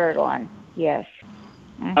shirt on. Yes.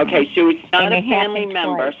 Mm-hmm. Okay, so it's not a family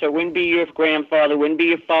member, so it wouldn't be your grandfather, wouldn't be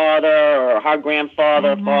your father or her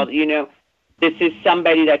grandfather, father, This is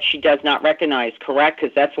somebody that she does not recognize, correct?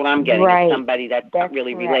 Because that's what I'm getting, is somebody that's not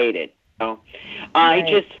really related. So I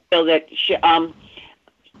just feel that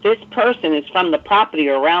this person is from the property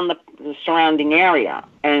or around the surrounding area,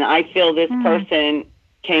 and I feel this person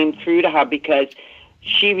came through to her because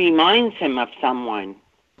she reminds him of someone.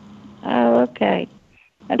 Oh, okay.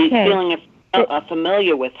 He's feeling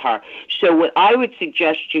familiar with her. So what I would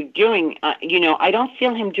suggest you doing, I don't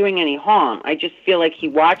feel him doing any harm. I just feel like he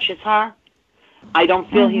watches her. I don't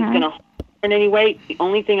feel he's going to harm her in any way. The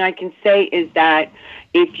only thing I can say is that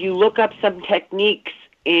if you look up some techniques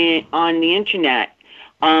on the internet,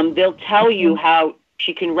 they'll tell you how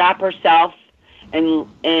she can wrap herself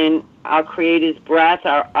in our Creator's breath,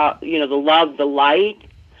 the love, the light,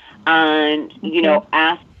 and,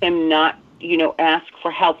 ask him not, ask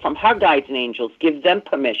for help from her guides and angels. Give them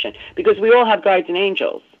permission, because we all have guides and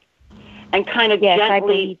angels. And kind of gently, I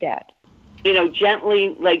believe that.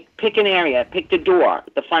 Gently, like, pick an area, pick the door,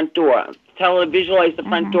 the front door. Tell her to visualize the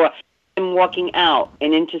front door, him walking out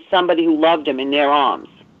and into somebody who loved him in their arms.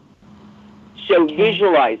 So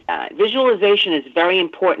visualize that. Visualization is very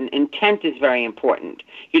important. Intent is very important.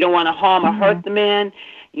 You don't want to harm or hurt the man.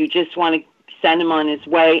 You just want to send him on his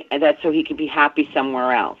way, and that's so he can be happy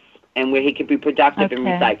somewhere else and where he can be productive and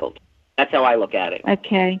recycled. That's how I look at it.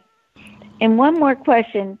 Okay. And one more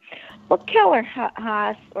question. What killer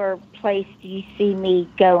house or place do you see me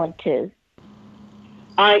going to?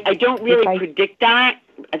 I don't really predict that.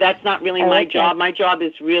 That's not really my job. My job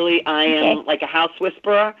is really, I am like a house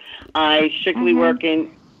whisperer. I strictly work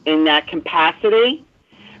in that capacity,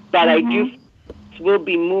 but I will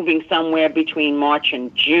be moving somewhere between March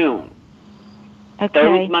and June.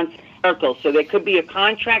 Those months circle. So there could be a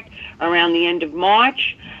contract around the end of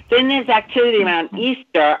March. Then there's activity around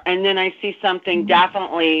Easter, and then I see something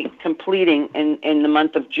definitely completing in the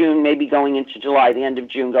month of June, maybe going into July, the end of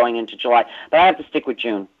June going into July. But I have to stick with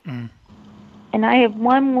June. And I have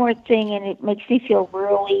one more thing, and it makes me feel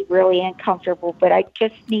really, really uncomfortable, but I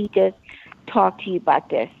just need to talk to you about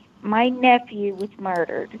this. My nephew was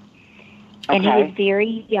murdered, and he was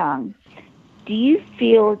very young. Do you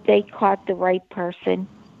feel they caught the right person?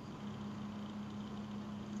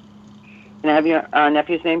 Can I have your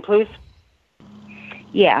nephew's name, please?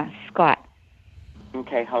 Yeah, Scott.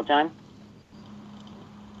 Okay, hold on.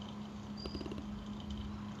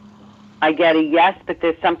 I get a yes, but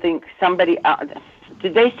there's somebody.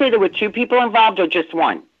 Did they say there were two people involved or just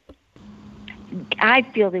one? I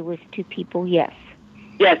feel there was two people. Yes.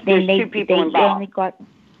 Yes, there's two people involved. They only got.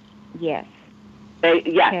 Yes. They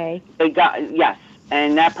got yes,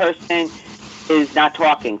 and that person is not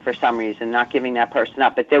talking for some reason, not giving that person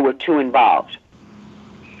up. But there were two involved.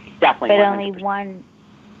 Definitely. But 100%.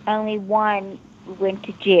 only one went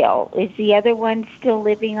to jail. Is the other one still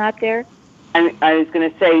living out there? I was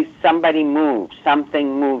going to say somebody moved,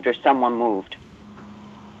 something moved, or someone moved.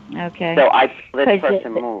 Okay. So this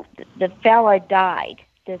person moved. The fellow died.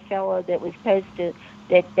 The fellow that was supposed to,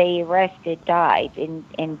 that they arrested, died in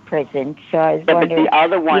prison. So I was wondering. But the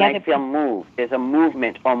other one, I feel moved. There's a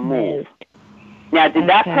movement or moved. Now, did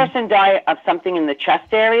that person die of something in the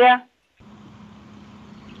chest area?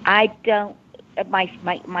 I don't.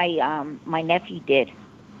 My nephew did.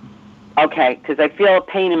 Okay, because I feel a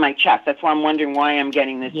pain in my chest. That's why I'm wondering why I'm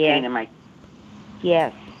getting this pain in my...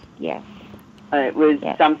 Yes. It was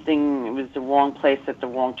something, it was the wrong place at the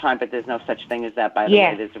wrong time, but there's no such thing as that, by the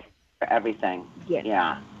way. There's for everything. Yes.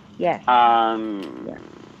 Yeah. Yes.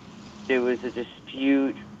 There was a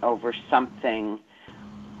dispute over something.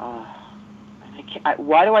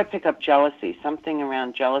 Why do I pick up jealousy? Something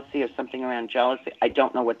around jealousy or something around jealousy? I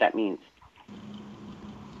don't know what that means.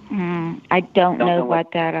 I don't know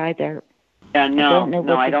about that either. Yeah, I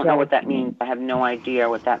don't know what that means. I have no idea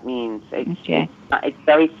what that means. It's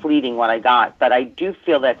very fleeting what I got, but I do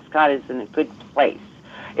feel that Scott is in a good place.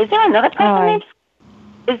 Is there another person named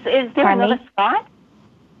Scott? Is there another Scott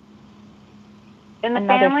in the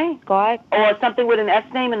family? Scott? Or something with an S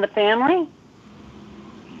name in the family?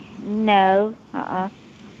 No.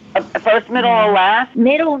 First, middle, or last?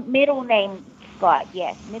 Middle name Scott,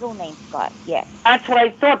 yes. Middle name Scott, yes. That's what I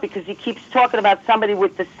thought, because he keeps talking about somebody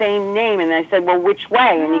with the same name, and I said, well, which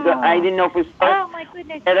way? And he goes, I didn't know if it was first. Oh, my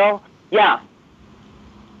goodness. Middle? Yeah.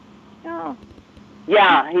 Oh.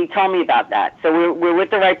 Yeah, he told me about that. So we're with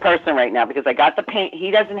the right person right now, because I got the pain. He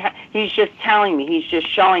doesn't have, he's just telling me, he's just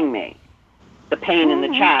showing me the pain in the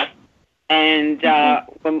chest. And,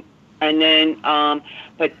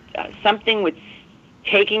 but something with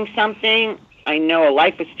taking something, I know a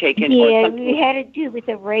life was taken. Yeah, we had to do with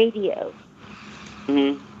the radio.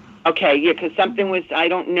 Mm-hmm. Okay, yeah, because something was, I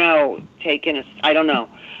don't know, I don't know.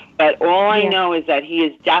 But all I know is that he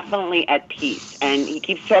is definitely at peace. And he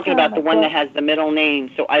keeps talking about the one that has the middle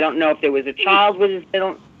name. So I don't know if there was a child with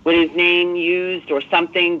his name used or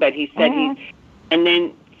something, but he said and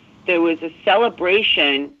then there was a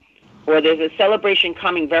celebration, or there's a celebration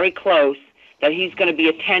coming very close that he's going to be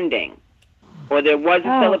attending. Or there was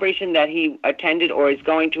a celebration that he attended or is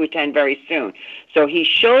going to attend very soon. So he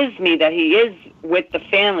shows me that he is with the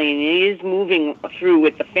family and he is moving through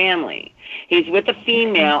with the family. He's with a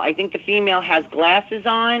female. I think the female has glasses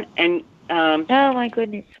on. And oh, my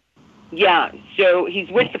goodness. Yeah, so he's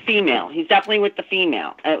with the female. He's definitely with the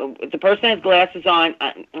female. The person has glasses on.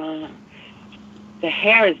 The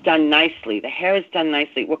hair is done nicely.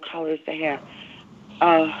 What color is the hair?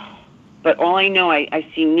 But all I know, I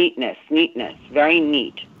see neatness, very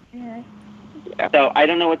neat. Yeah. So I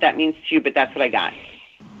don't know what that means to you, but that's what I got.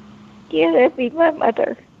 Yeah, that'd be my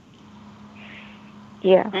mother.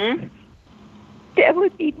 Yeah. That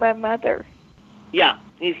would be my mother. Yeah,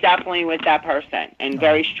 he's definitely with that person and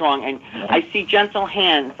very strong. And I see gentle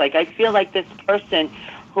hands. Like, I feel like this person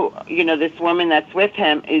who, this woman that's with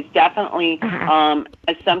him is definitely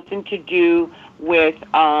has something to do with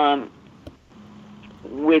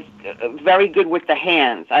very good with the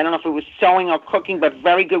hands. I don't know if it was sewing or cooking, but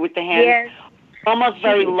very good with the hands. Yes. Almost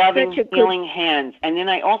very loving, healing hands. And then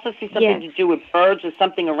I also see something to do with birds or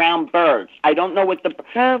something around birds. I don't know what the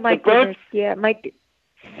my the birds. Goodness. Yeah, my Go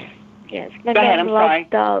ahead, I'm sorry.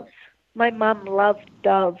 Doves. My mom loved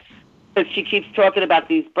doves. But she keeps talking about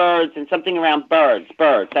these birds and something around birds.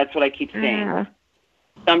 That's what I keep seeing. So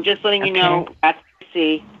I'm just letting you know. That's what I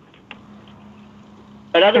see.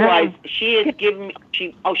 But otherwise, she is giving me.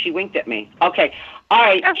 She winked at me. Okay, all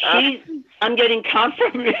right. I'm getting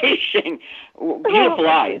confirmation. Beautiful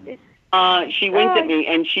eyes. She winked at me,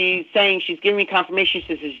 and she's saying she's giving me confirmation.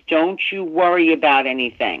 She says, "Don't you worry about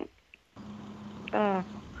anything.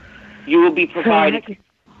 You will be provided,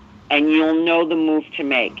 and you'll know the move to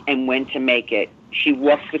make and when to make it." She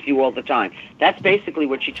walks with you all the time. That's basically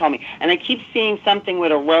what she told me. And I keep seeing something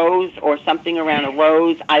with a rose or something around a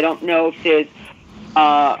rose. I don't know if there's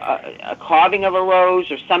a carving of a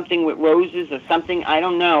rose or something with roses or something. I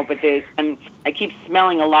don't know, but I keep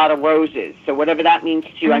smelling a lot of roses. So whatever that means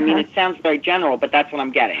to you, I mean, it sounds very general, but that's what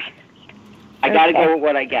I'm getting. I got to go with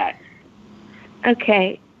what I get.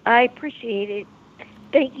 Okay. I appreciate it.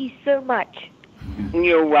 Thank you so much.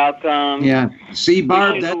 You're welcome. Yeah. See,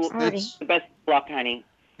 Barb, that's the best of luck, honey.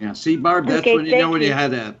 Yeah, see, Barb, that's when you know when you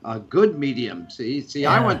had a good medium. See,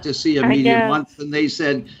 I went to see a medium once, and they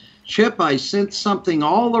said, Chip, I sensed something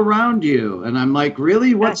all around you. And I'm like,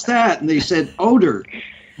 really? What's that? And they said, odor.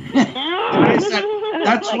 And I said,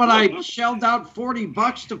 that's what I shelled out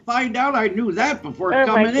 $40 to find out. I knew that before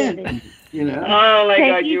coming in. You know? Oh, my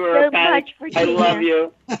God, you were a panic. I love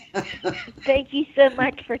you. Thank you so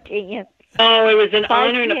much for taking. Oh, it was an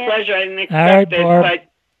honor and a pleasure. I didn't expect it, but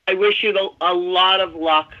I wish you a lot of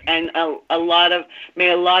luck and may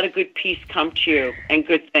a lot of good peace come to you and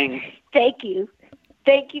good things. Thank you.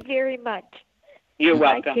 Thank you very much. You're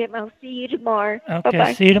welcome. Bye, Tim. I'll see you tomorrow. Okay,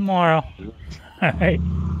 Bye-bye. see you tomorrow. All right.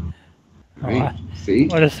 Great. See?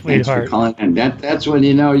 What a sweetheart. Thanks for calling. And that's when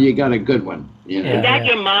you know you got a good one. You know? Is that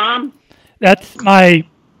your mom? That's I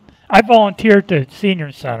volunteered at the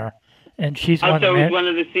senior center, and she's one of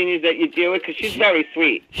the seniors that you deal with, because she's very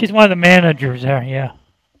sweet. She's one of the managers there, yeah.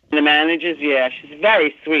 The managers, yeah, she's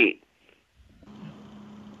very sweet.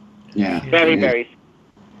 Yeah. Very sweet.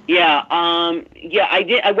 Yeah, I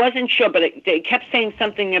did. I wasn't sure, but they kept saying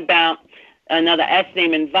something about another S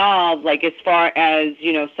name involved, like as far as,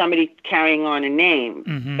 somebody carrying on a name.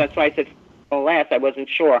 Mm-hmm. That's why I said last. I wasn't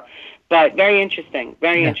sure. But very interesting.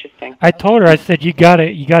 Very interesting. I told her, I said, you gotta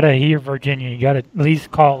hear Virginia. You gotta at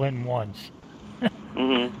least call in once.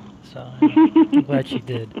 Mm-hmm. So I'm glad she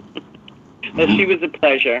did. Well, she was a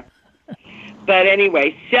pleasure. But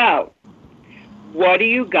anyway, so what do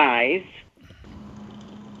you guys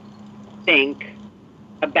think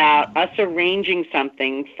about us arranging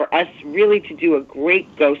something for us really to do a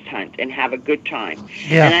great ghost hunt and have a good time?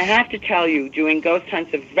 Yeah. And I have to tell you, doing ghost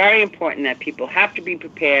hunts is very important, that people have to be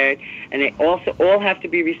prepared, and they also all have to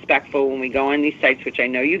be respectful when we go on these sites, which I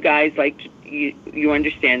know you guys you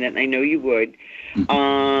understand that, and I know you would.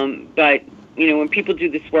 But when people do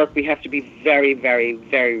this work, we have to be very, very,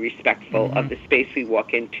 very respectful of the space we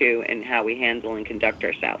walk into and how we handle and conduct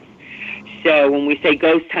ourselves. So when we say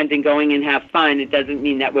ghost hunting, going and have fun, it doesn't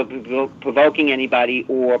mean that we're provoking anybody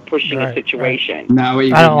or pushing a situation. Right.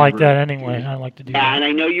 No, I don't like that anyway. I don't like to do that. Yeah, and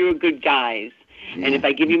I know you're good guys. Yeah. And if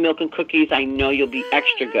I give you milk and cookies, I know you'll be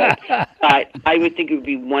extra good. But I would think it would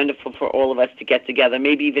be wonderful for all of us to get together,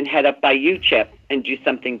 maybe even head up by you, Chip, and do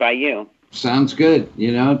something by you. Sounds good.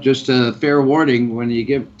 Just a fair warning, when you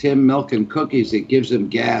give Tim milk and cookies, it gives him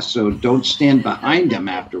gas, so don't stand behind him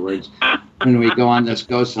afterwards when we go on this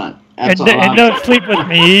ghost hunt. And don't sleep with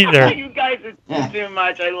me either. You guys are too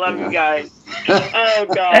much. I love you guys. Oh,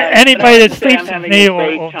 God. Anybody that sleeps with me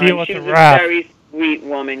will deal with the wrath. She's a very sweet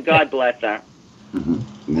woman. God bless her.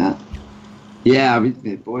 Mm-hmm. Yeah,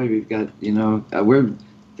 boy, we've got, we're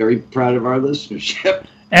very proud of our listenership.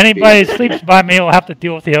 Anybody that sleeps by me will have to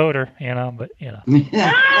deal with the odor, but. Oh,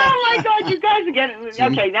 my God, you guys are getting...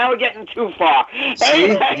 Okay, now we're getting too far.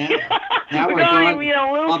 See? Now we're going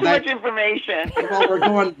a little too much information.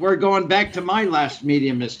 Well, we're going back to my last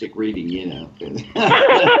mediumistic reading,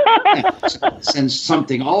 Sends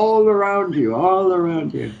something all around you.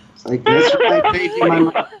 It's like, that's what I paid you my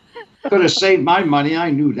money. Could have saved my money.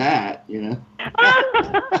 I knew that,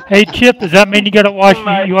 Hey, Chip, does that mean you got to wash...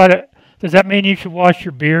 Does that mean you should wash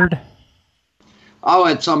your beard? Oh,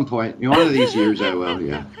 at some point. One of these years I will,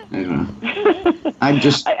 yeah. I don't know. I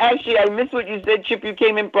missed what you said, Chip. You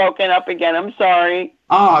came in broken up again. I'm sorry.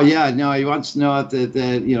 Oh, yeah. No, he wants to know that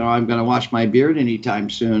I'm going to wash my beard anytime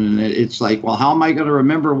soon. And it's like, well, how am I going to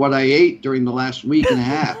remember what I ate during the last week and a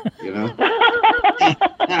half,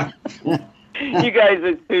 You guys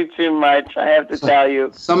are too much, I have to tell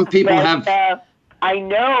you. Some people have... I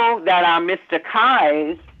know that Mr.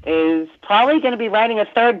 Kais is probably going to be writing a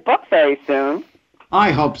third book very soon. I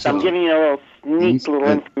hope so. I'm giving you a little sneak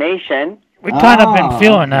information. We've kind of been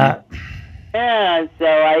feeling that. Yeah, so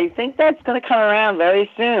I think that's going to come around very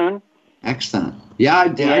soon. Excellent. Yeah, I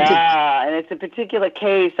did. And it's a particular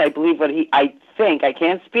case, I believe I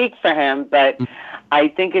can't speak for him, but I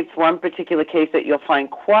think it's one particular case that you'll find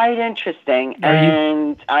quite interesting.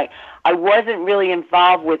 I wasn't really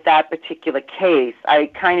involved with that particular case. I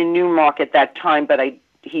kind of knew Mark at that time, but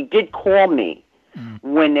he did call me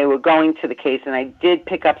when they were going to the case, and I did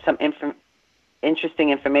pick up some interesting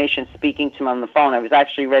information speaking to him on the phone. I was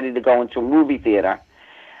actually ready to go into a movie theater,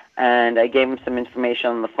 and I gave him some information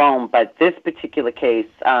on the phone. But this particular case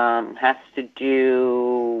has to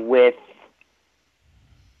do with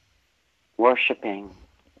worshiping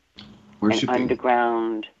in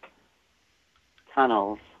underground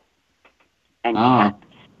tunnels and cats.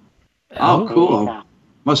 Oh, cool.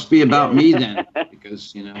 Must be about me then,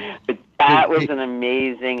 because, you know. But that was an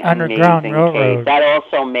amazing, Underground amazing Railroad. case. That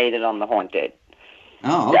also made it on The Haunted.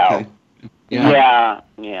 Oh, okay. So, yeah.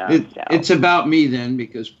 It's about me then,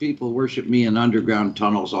 because people worship me in underground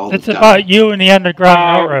tunnels all the time. It's about you and the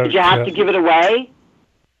Underground Railroad. Did you have to give it away?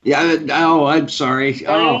 Yeah. Oh, I'm sorry. Really?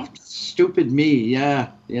 Oh, stupid me. Yeah.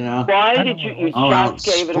 You know. Why did you just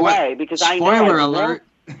gave it away? Because I know. Spoiler alert.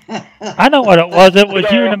 I know what it was. It was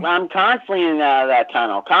you and I'm constantly in that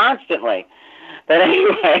tunnel, constantly. But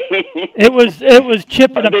anyway. It was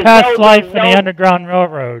Chip in a past life in the Underground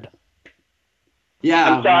Railroad.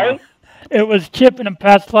 Yeah. I'm sorry? It was Chip in a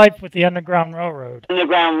past life with the Underground Railroad.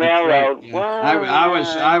 Underground Railroad. Right,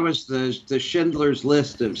 yeah. I was the Schindler's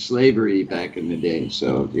List of slavery back in the day.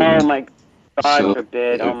 So. Oh my God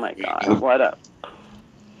forbid! Oh my God! What up?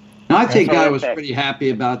 I think I was pretty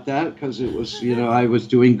happy about that because it was, you know, I was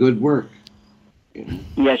doing good work. You know?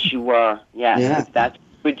 Yes, you were. Yes. Yeah. If that's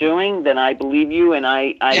what we're doing, then I believe you, and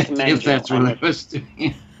I commend you. If that's what I was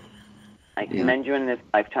doing. I commend you in this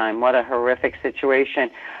lifetime. What a horrific situation.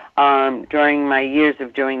 During my years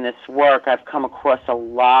of doing this work, I've come across a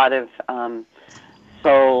lot of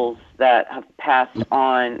souls that have passed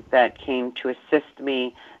on that came to assist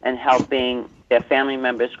me in helping their family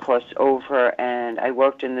members cross over. And I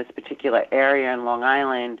worked in this particular area in Long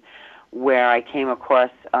Island where I came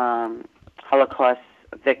across Holocaust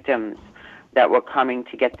victims that were coming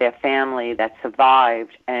to get their family that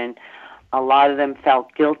survived. And a lot of them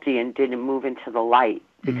felt guilty and didn't move into the light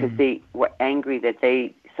because they were angry that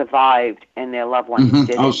they survived and their loved ones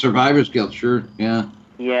didn't. Oh, survivor's guilt, sure, yeah.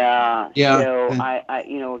 Yeah. So I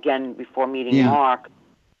you know, again, before meeting Mark,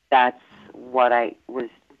 that's what I was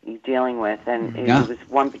dealing with, and it was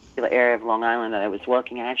one particular area of Long Island that I was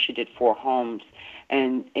working. I actually did 4 homes,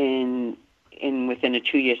 and in within a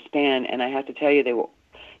 2-year span, and I have to tell you,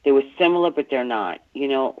 they were similar, but they're not. You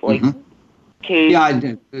know, like caves. Yeah,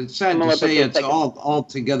 it's sad to say it's like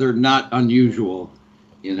altogether not unusual.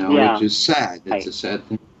 You know, which is sad. It's a sad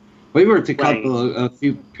thing. We worked a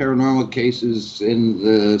few paranormal cases in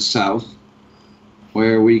the South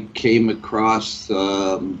where we came across,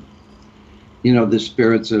 you know, the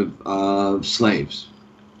spirits of slaves.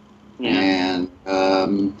 Yeah.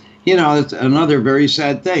 And, you know, it's another very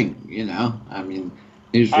sad thing, you know. I mean,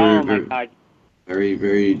 these were very,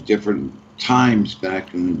 very different times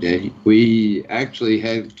back in the day. We actually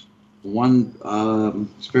had one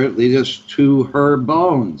spirit lead us to her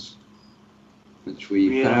bones, which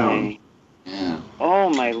we found. Yeah. Oh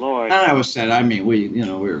my Lord. And I was sad. I mean, we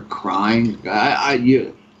were crying.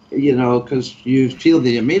 You know, because you feel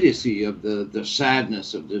the immediacy of the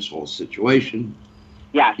sadness of this whole situation.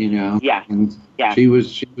 Yeah. You know. Yeah. And she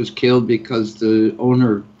was killed because the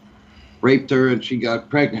owner raped her and she got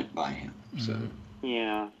pregnant by him. So.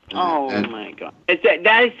 Yeah. Oh my God.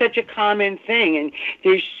 That is such a common thing, and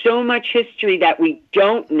there's so much history that we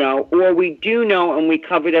don't know, or we do know and we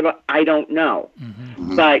covered it up. I don't know.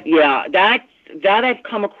 But yeah, that I've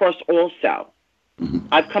come across also.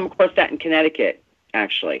 I've come across that in Connecticut,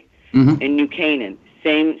 actually, in New Canaan.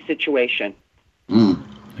 Same situation.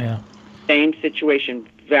 Yeah. Same situation.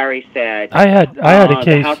 Very sad. I had a case.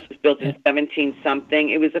 The house was built in 17-something.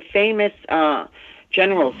 It was a famous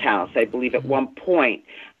general's house, I believe, at one point.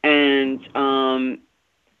 And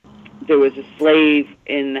there was a slave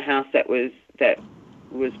in the house that was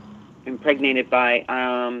impregnated by,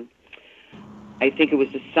 I think it was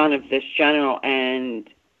the son of this general, and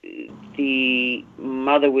the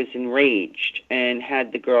mother was enraged and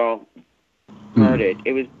had the girl murdered.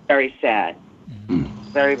 It was very sad.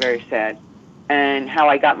 Very, very sad. And how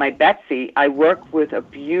I got my Betsy, I work with a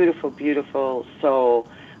beautiful, beautiful soul.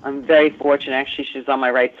 I'm very fortunate. Actually, she's on my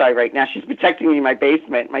right side right now. She's protecting me in my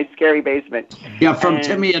basement, my scary basement. Yeah, from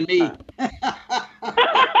Timmy and me.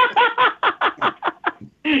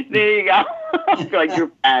 There you go. Like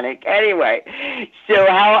you panic. Anyway, so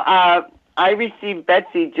how I received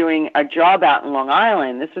Betsy doing a job out in Long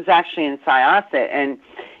Island. This was actually in Syosset, and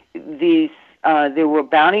these there were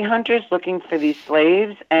bounty hunters looking for these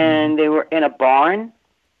slaves, and they were in a barn.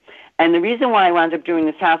 And the reason why I wound up doing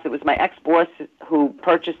this house, it was my ex-boss who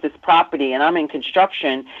purchased this property, and I'm in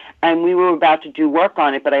construction, and we were about to do work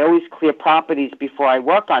on it, but I always clear properties before I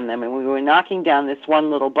work on them, and we were knocking down this one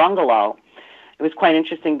little bungalow. It was quite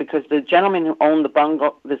interesting because the gentleman who owned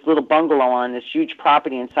this little bungalow on this huge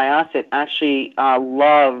property in Syosset actually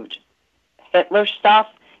loved Hitler stuff,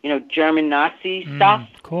 you know, German Nazi stuff.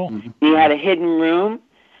 Cool. He had a hidden room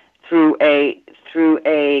through through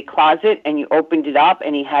a closet, and you opened it up,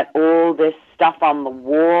 and he had all this stuff on the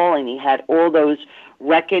wall, and he had all those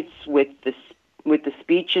records with the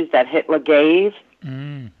speeches that Hitler gave.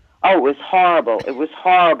 Oh, it was horrible. It was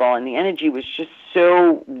horrible, and the energy was just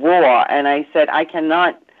so raw. And I said, I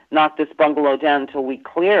cannot knock this bungalow down until we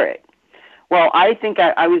clear it. Well, I think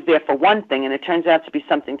I was there for one thing, and it turns out to be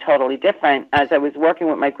something totally different. As I was working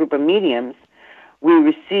with my group of mediums, we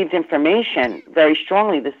received information very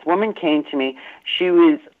strongly. This woman came to me. She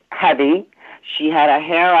was heavy. She had her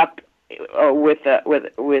hair up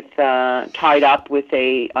tied up with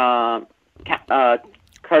a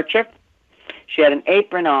kerchief. She had an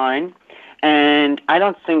apron on, and I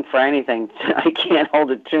don't sing for anything. I can't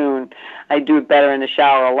hold a tune. I do it better in the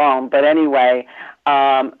shower alone. But anyway,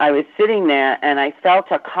 I was sitting there, and I felt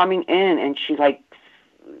her coming in, and she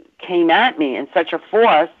came at me in such a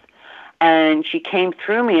force, and she came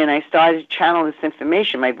through me, and I started to channel this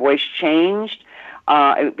information. My voice changed.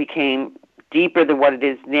 It became deeper than what it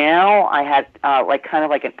is now. I had kind of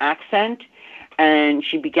like an accent. And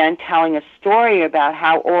she began telling a story about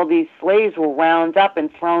how all these slaves were wound up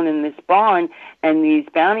and thrown in this barn, and these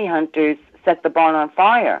bounty hunters set the barn on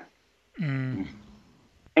fire and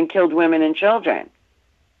killed women and children.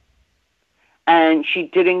 And she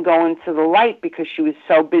didn't go into the light because she was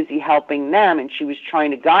so busy helping them, and she was trying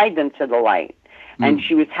to guide them to the light. And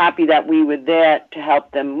she was happy that we were there to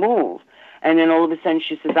help them move. And then all of a sudden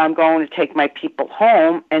she says, I'm going to take my people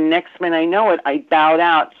home. And next minute I know it, I bowed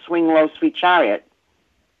out, swing low, sweet chariot.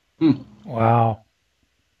 Wow.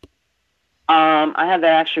 I have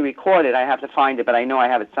that actually recorded. I have to find it, but I know I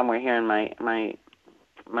have it somewhere here in my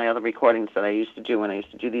other recordings that I used to do when I used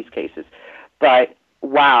to do these cases. But,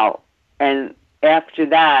 wow. And after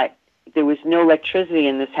that, there was no electricity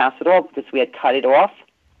in this house at all because we had cut it off.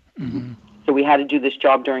 So we had to do this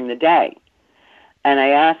job during the day. And I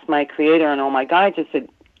asked my creator and all my guides, I said,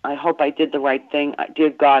 I hope I did the right thing.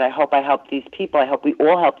 Dear God, I hope I help these people. I hope we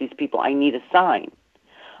all help these people. I need a sign.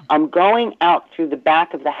 I'm going out through the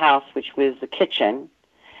back of the house, which was the kitchen.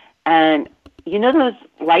 And you know those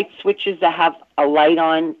light switches that have a light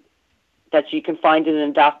on that you can find in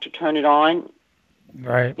a dock to turn it on?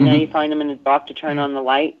 Right. You know, you find them in a dock to turn on the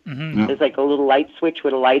light. There's like a little light switch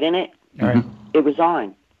with a light in it. Right. It was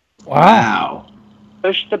on. Wow.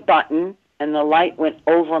 Pushed the button, and the light went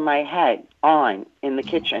over my head on in the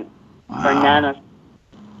kitchen for nanos.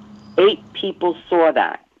 8 people saw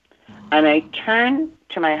that. And I turned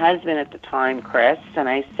to my husband at the time, Chris, and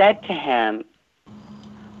I said to him,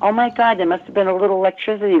 oh my God, there must have been a little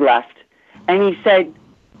electricity left. And he said,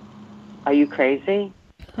 are you crazy?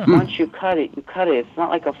 Once you cut it, you cut it. It's not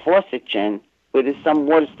like a faucet, Jen, where there's some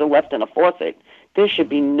water still left in a faucet. There should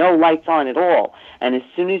be no lights on at all. And as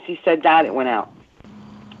soon as he said that, it went out.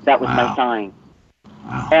 That was my sign.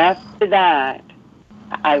 After that,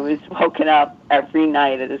 I was woken up every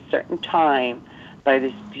night at a certain time by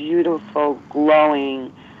this beautiful,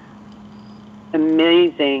 glowing,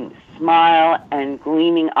 amazing smile and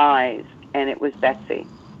gleaming eyes, and it was Betsy.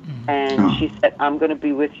 And she said, I'm going to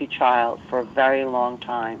be with you, child, for a very long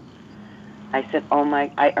time. I said,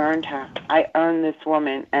 I earned her. I earned this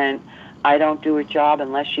woman, and I don't do a job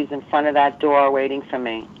unless she's in front of that door waiting for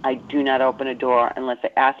me. I do not open a door unless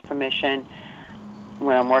I ask permission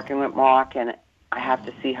when I'm working with Mark, and I have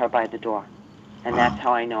to see her by the door. And that's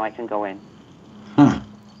how I know I can go in.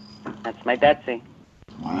 That's my Betsy.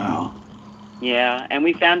 Wow. Yeah, and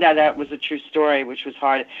we found out that was a true story, which was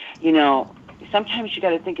hard. You know, sometimes you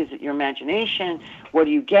got to think, is it your imagination? What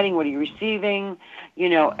are you getting? What are you receiving? You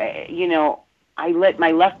know, I let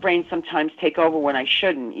my left brain sometimes take over when I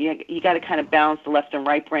shouldn't. You got to kind of balance the left and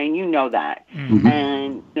right brain. You know that.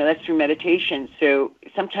 And that's through meditation. So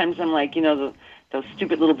sometimes I'm like, those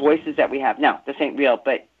stupid little voices that we have. No, this ain't real.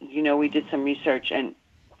 But, we did some research, and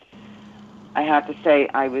I have to say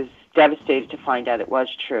I was devastated to find out it was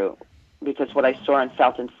true, because what I saw and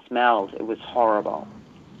felt and smelled, it was horrible.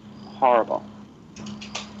 Horrible.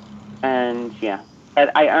 And, yeah.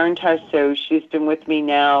 But I earned her, so she's been with me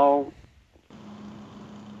now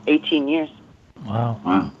 18 years.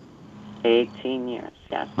 Wow. 18 years,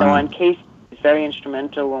 yeah. So on case, it's very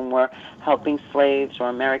instrumental when we're helping slaves or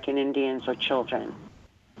American Indians or children.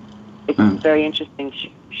 It's very interesting.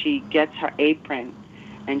 She gets her apron,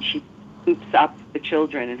 and she scoops up the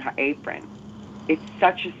children in her apron. It's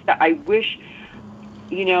such a... I wish,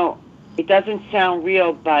 it doesn't sound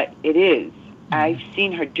real, but it is. I've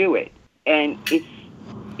seen her do it, and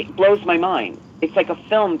it blows my mind. It's like a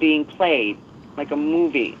film being played, like a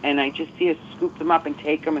movie, and I just see her scoop them up and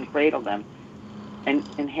take them and cradle them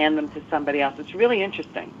and hand them to somebody else. It's really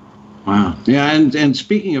interesting. Wow. Yeah, and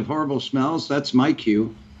speaking of horrible smells, that's my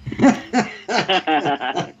cue.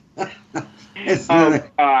 It's not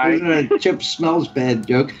a Chip smells bad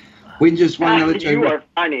joke. We just want to let you are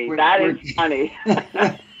funny. That is funny.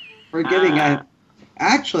 We're getting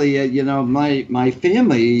actually, my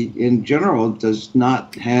family in general does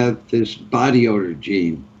not have this body odor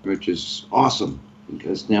gene, which is awesome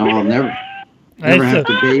because now I'll never have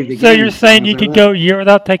to bathe again. So you're saying you could go a year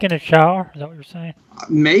without taking a shower? Is that what you're saying?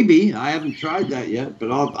 Maybe. I haven't tried that yet,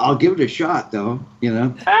 but I'll give it a shot, though.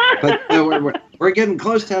 But we're getting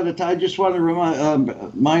close to it. I just want to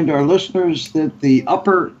remind our listeners that the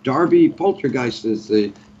Upper Darby Poltergeist is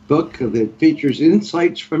the book that features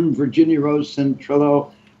insights from Virginia Ros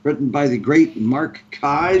Centrillo, written by the great Mark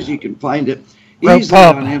Keyes. You can find it easily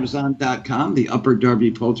on Amazon.com, the Upper Darby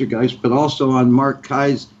Poltergeist, but also on Mark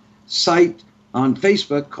Keyes' site on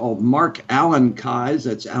Facebook called Mark Allen Keyes.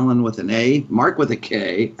 That's Allen with an A, Mark with a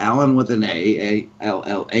K, Allen with an A,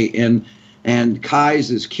 Allan, and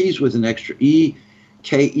Keyes is Keys with an extra E,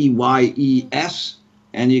 Keyes.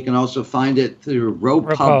 And you can also find it through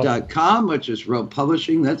ropub.com, which is Rope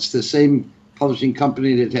Publishing. That's the same publishing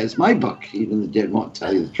company that has my book, Even the Dead Won't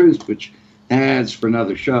Tell You the Truth, which adds for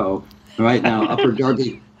another show. Right now, Upper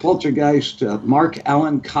Darby Poltergeist, Mark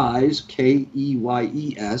Allen Keyes,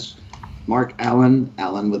 Keyes, Mark Allen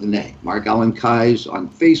with an A. Mark Allen Keyes on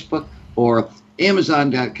Facebook or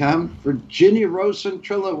Amazon.com. Virginia Ros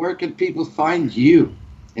Centrillo, where can people find you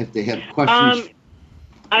if they have questions?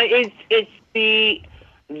 It's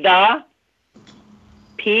the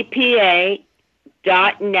PPA.net.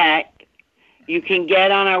 You can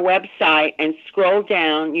get on our website and scroll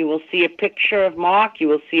down. You will see a picture of Mark. You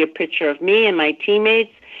will see a picture of me and my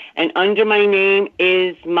teammates. And under my name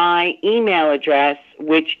is my email address,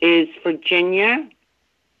 which is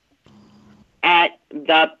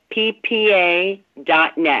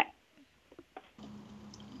Virginia@theppa.net.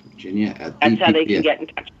 Virginia at That's how they can get in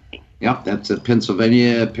touch with me. Yep, that's the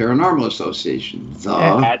Pennsylvania Paranormal Association.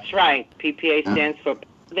 That's right. PPA stands for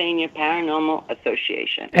Pennsylvania Paranormal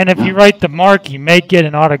Association. And if you write to Mark, you may get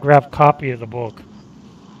an autographed copy of the book.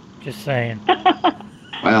 Just saying.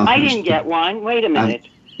 Well, I didn't get one. Wait a minute.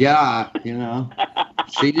 Yeah,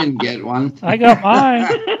 she didn't get one. I got mine.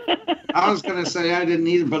 I was going to say I didn't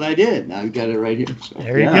either, but I did. I've got it right here. So,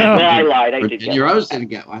 there you go. Well, I lied. I did get Virginia Ros didn't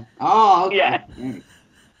get one. Oh, okay. Yeah.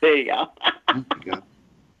 There you go.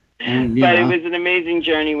 And, but it was an amazing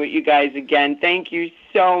journey with you guys again. Thank you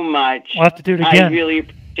so much. We'll have to do it again. I really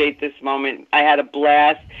appreciate this moment. I had a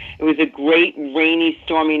blast. It was a great rainy,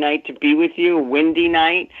 stormy night to be with you, a windy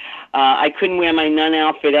night. I couldn't wear my nun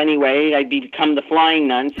outfit anyway. I'd become the flying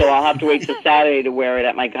nun, so I'll have to wait till Saturday to wear it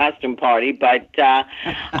at my costume party. But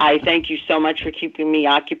I thank you so much for keeping me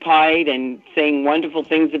occupied and saying wonderful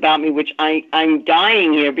things about me, which I'm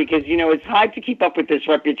dying here because, it's hard to keep up with this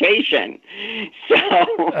reputation. So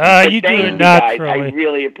you do it guys. naturally. I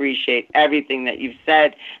really appreciate everything that you've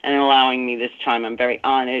said and allowing me this time. I'm very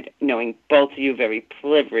honored knowing both of you, very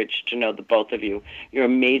privileged to know the both of you. You're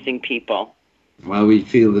amazing people. Well, we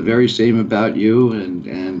feel the very same about you,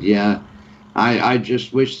 and yeah, I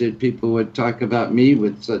just wish that people would talk about me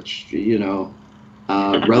with such,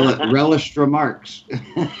 relished remarks.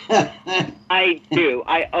 I do.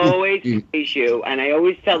 I always praise you, and I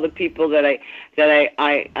always tell the people that I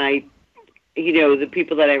the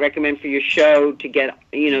people that I recommend for your show to get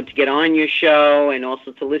on your show and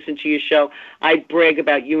also to listen to your show. I brag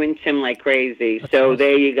about you and Tim like crazy. So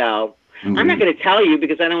there you go. Mm-hmm. I'm not going to tell you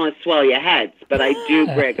because I don't want to swell your heads, but I do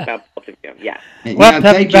brag about both of you. Yeah. Well,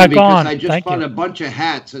 thank you, because I just bought a bunch of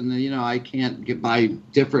hats, and I can't buy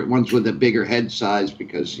different ones with a bigger head size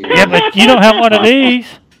because. Yeah, but you don't have one of these.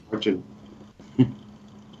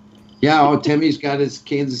 Yeah, Timmy's got his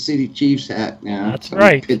Kansas City Chiefs hat now. That's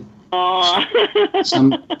right.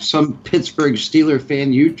 Some Pittsburgh Steeler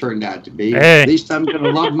fan you turned out to be. Hey. At least I'm going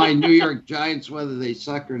to love my New York Giants whether they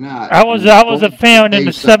suck or not. I was a fan in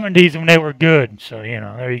the 70s when they were good. So,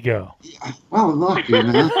 there you go. Yeah. Well, look,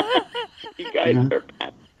 You guys are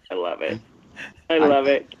bad. I love it. I love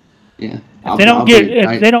it. Yeah.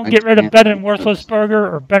 If they don't get rid of Ben and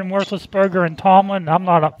Worthlessberger or Ben Worthlessberger and Tomlin, I'm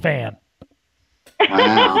not a fan.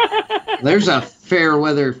 Wow. There's a fair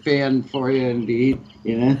weather fan for you indeed,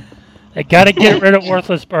 They got to get rid of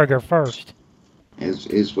Worthlessberger first.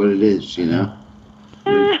 Is what it is,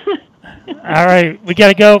 All right, we got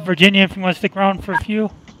to go. Virginia, if you want to stick around for a few.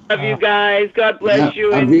 Love you guys. God bless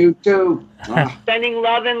you. Love you too. Sending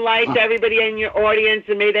love and light to everybody in your audience,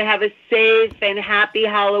 and may they have a safe and happy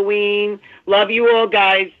Halloween. Love you all,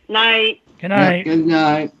 guys. Night. Good night. Yeah, good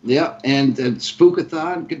night. Yep, and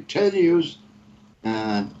Spook-A-Thon continues,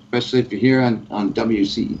 especially if you're here on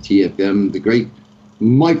WCET Fm. The great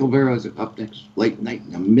Michael Vera is up next, late night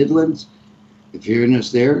in the Midlands. if you're hearing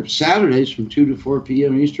us there, Saturdays from 2 to 4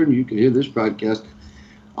 p.m. Eastern, you can hear this broadcast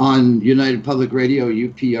on United Public Radio,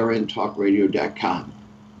 uprntalkradio.com.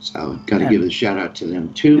 So got to give a shout out to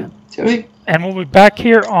them too. Yeah. Timmy? And we'll be back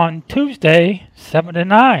here on Tuesday, 7 to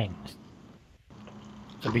 9.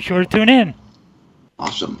 So be sure to tune in.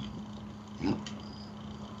 Awesome. Yep.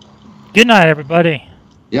 Good night, everybody.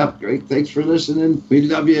 Yep, great. Thanks for listening. We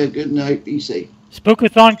love you. Good night. Be safe.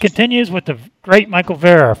 Spook-A-Thon continues with the great Michael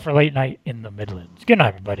Vera for Late Night in the Midlands. Good night,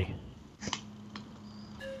 everybody.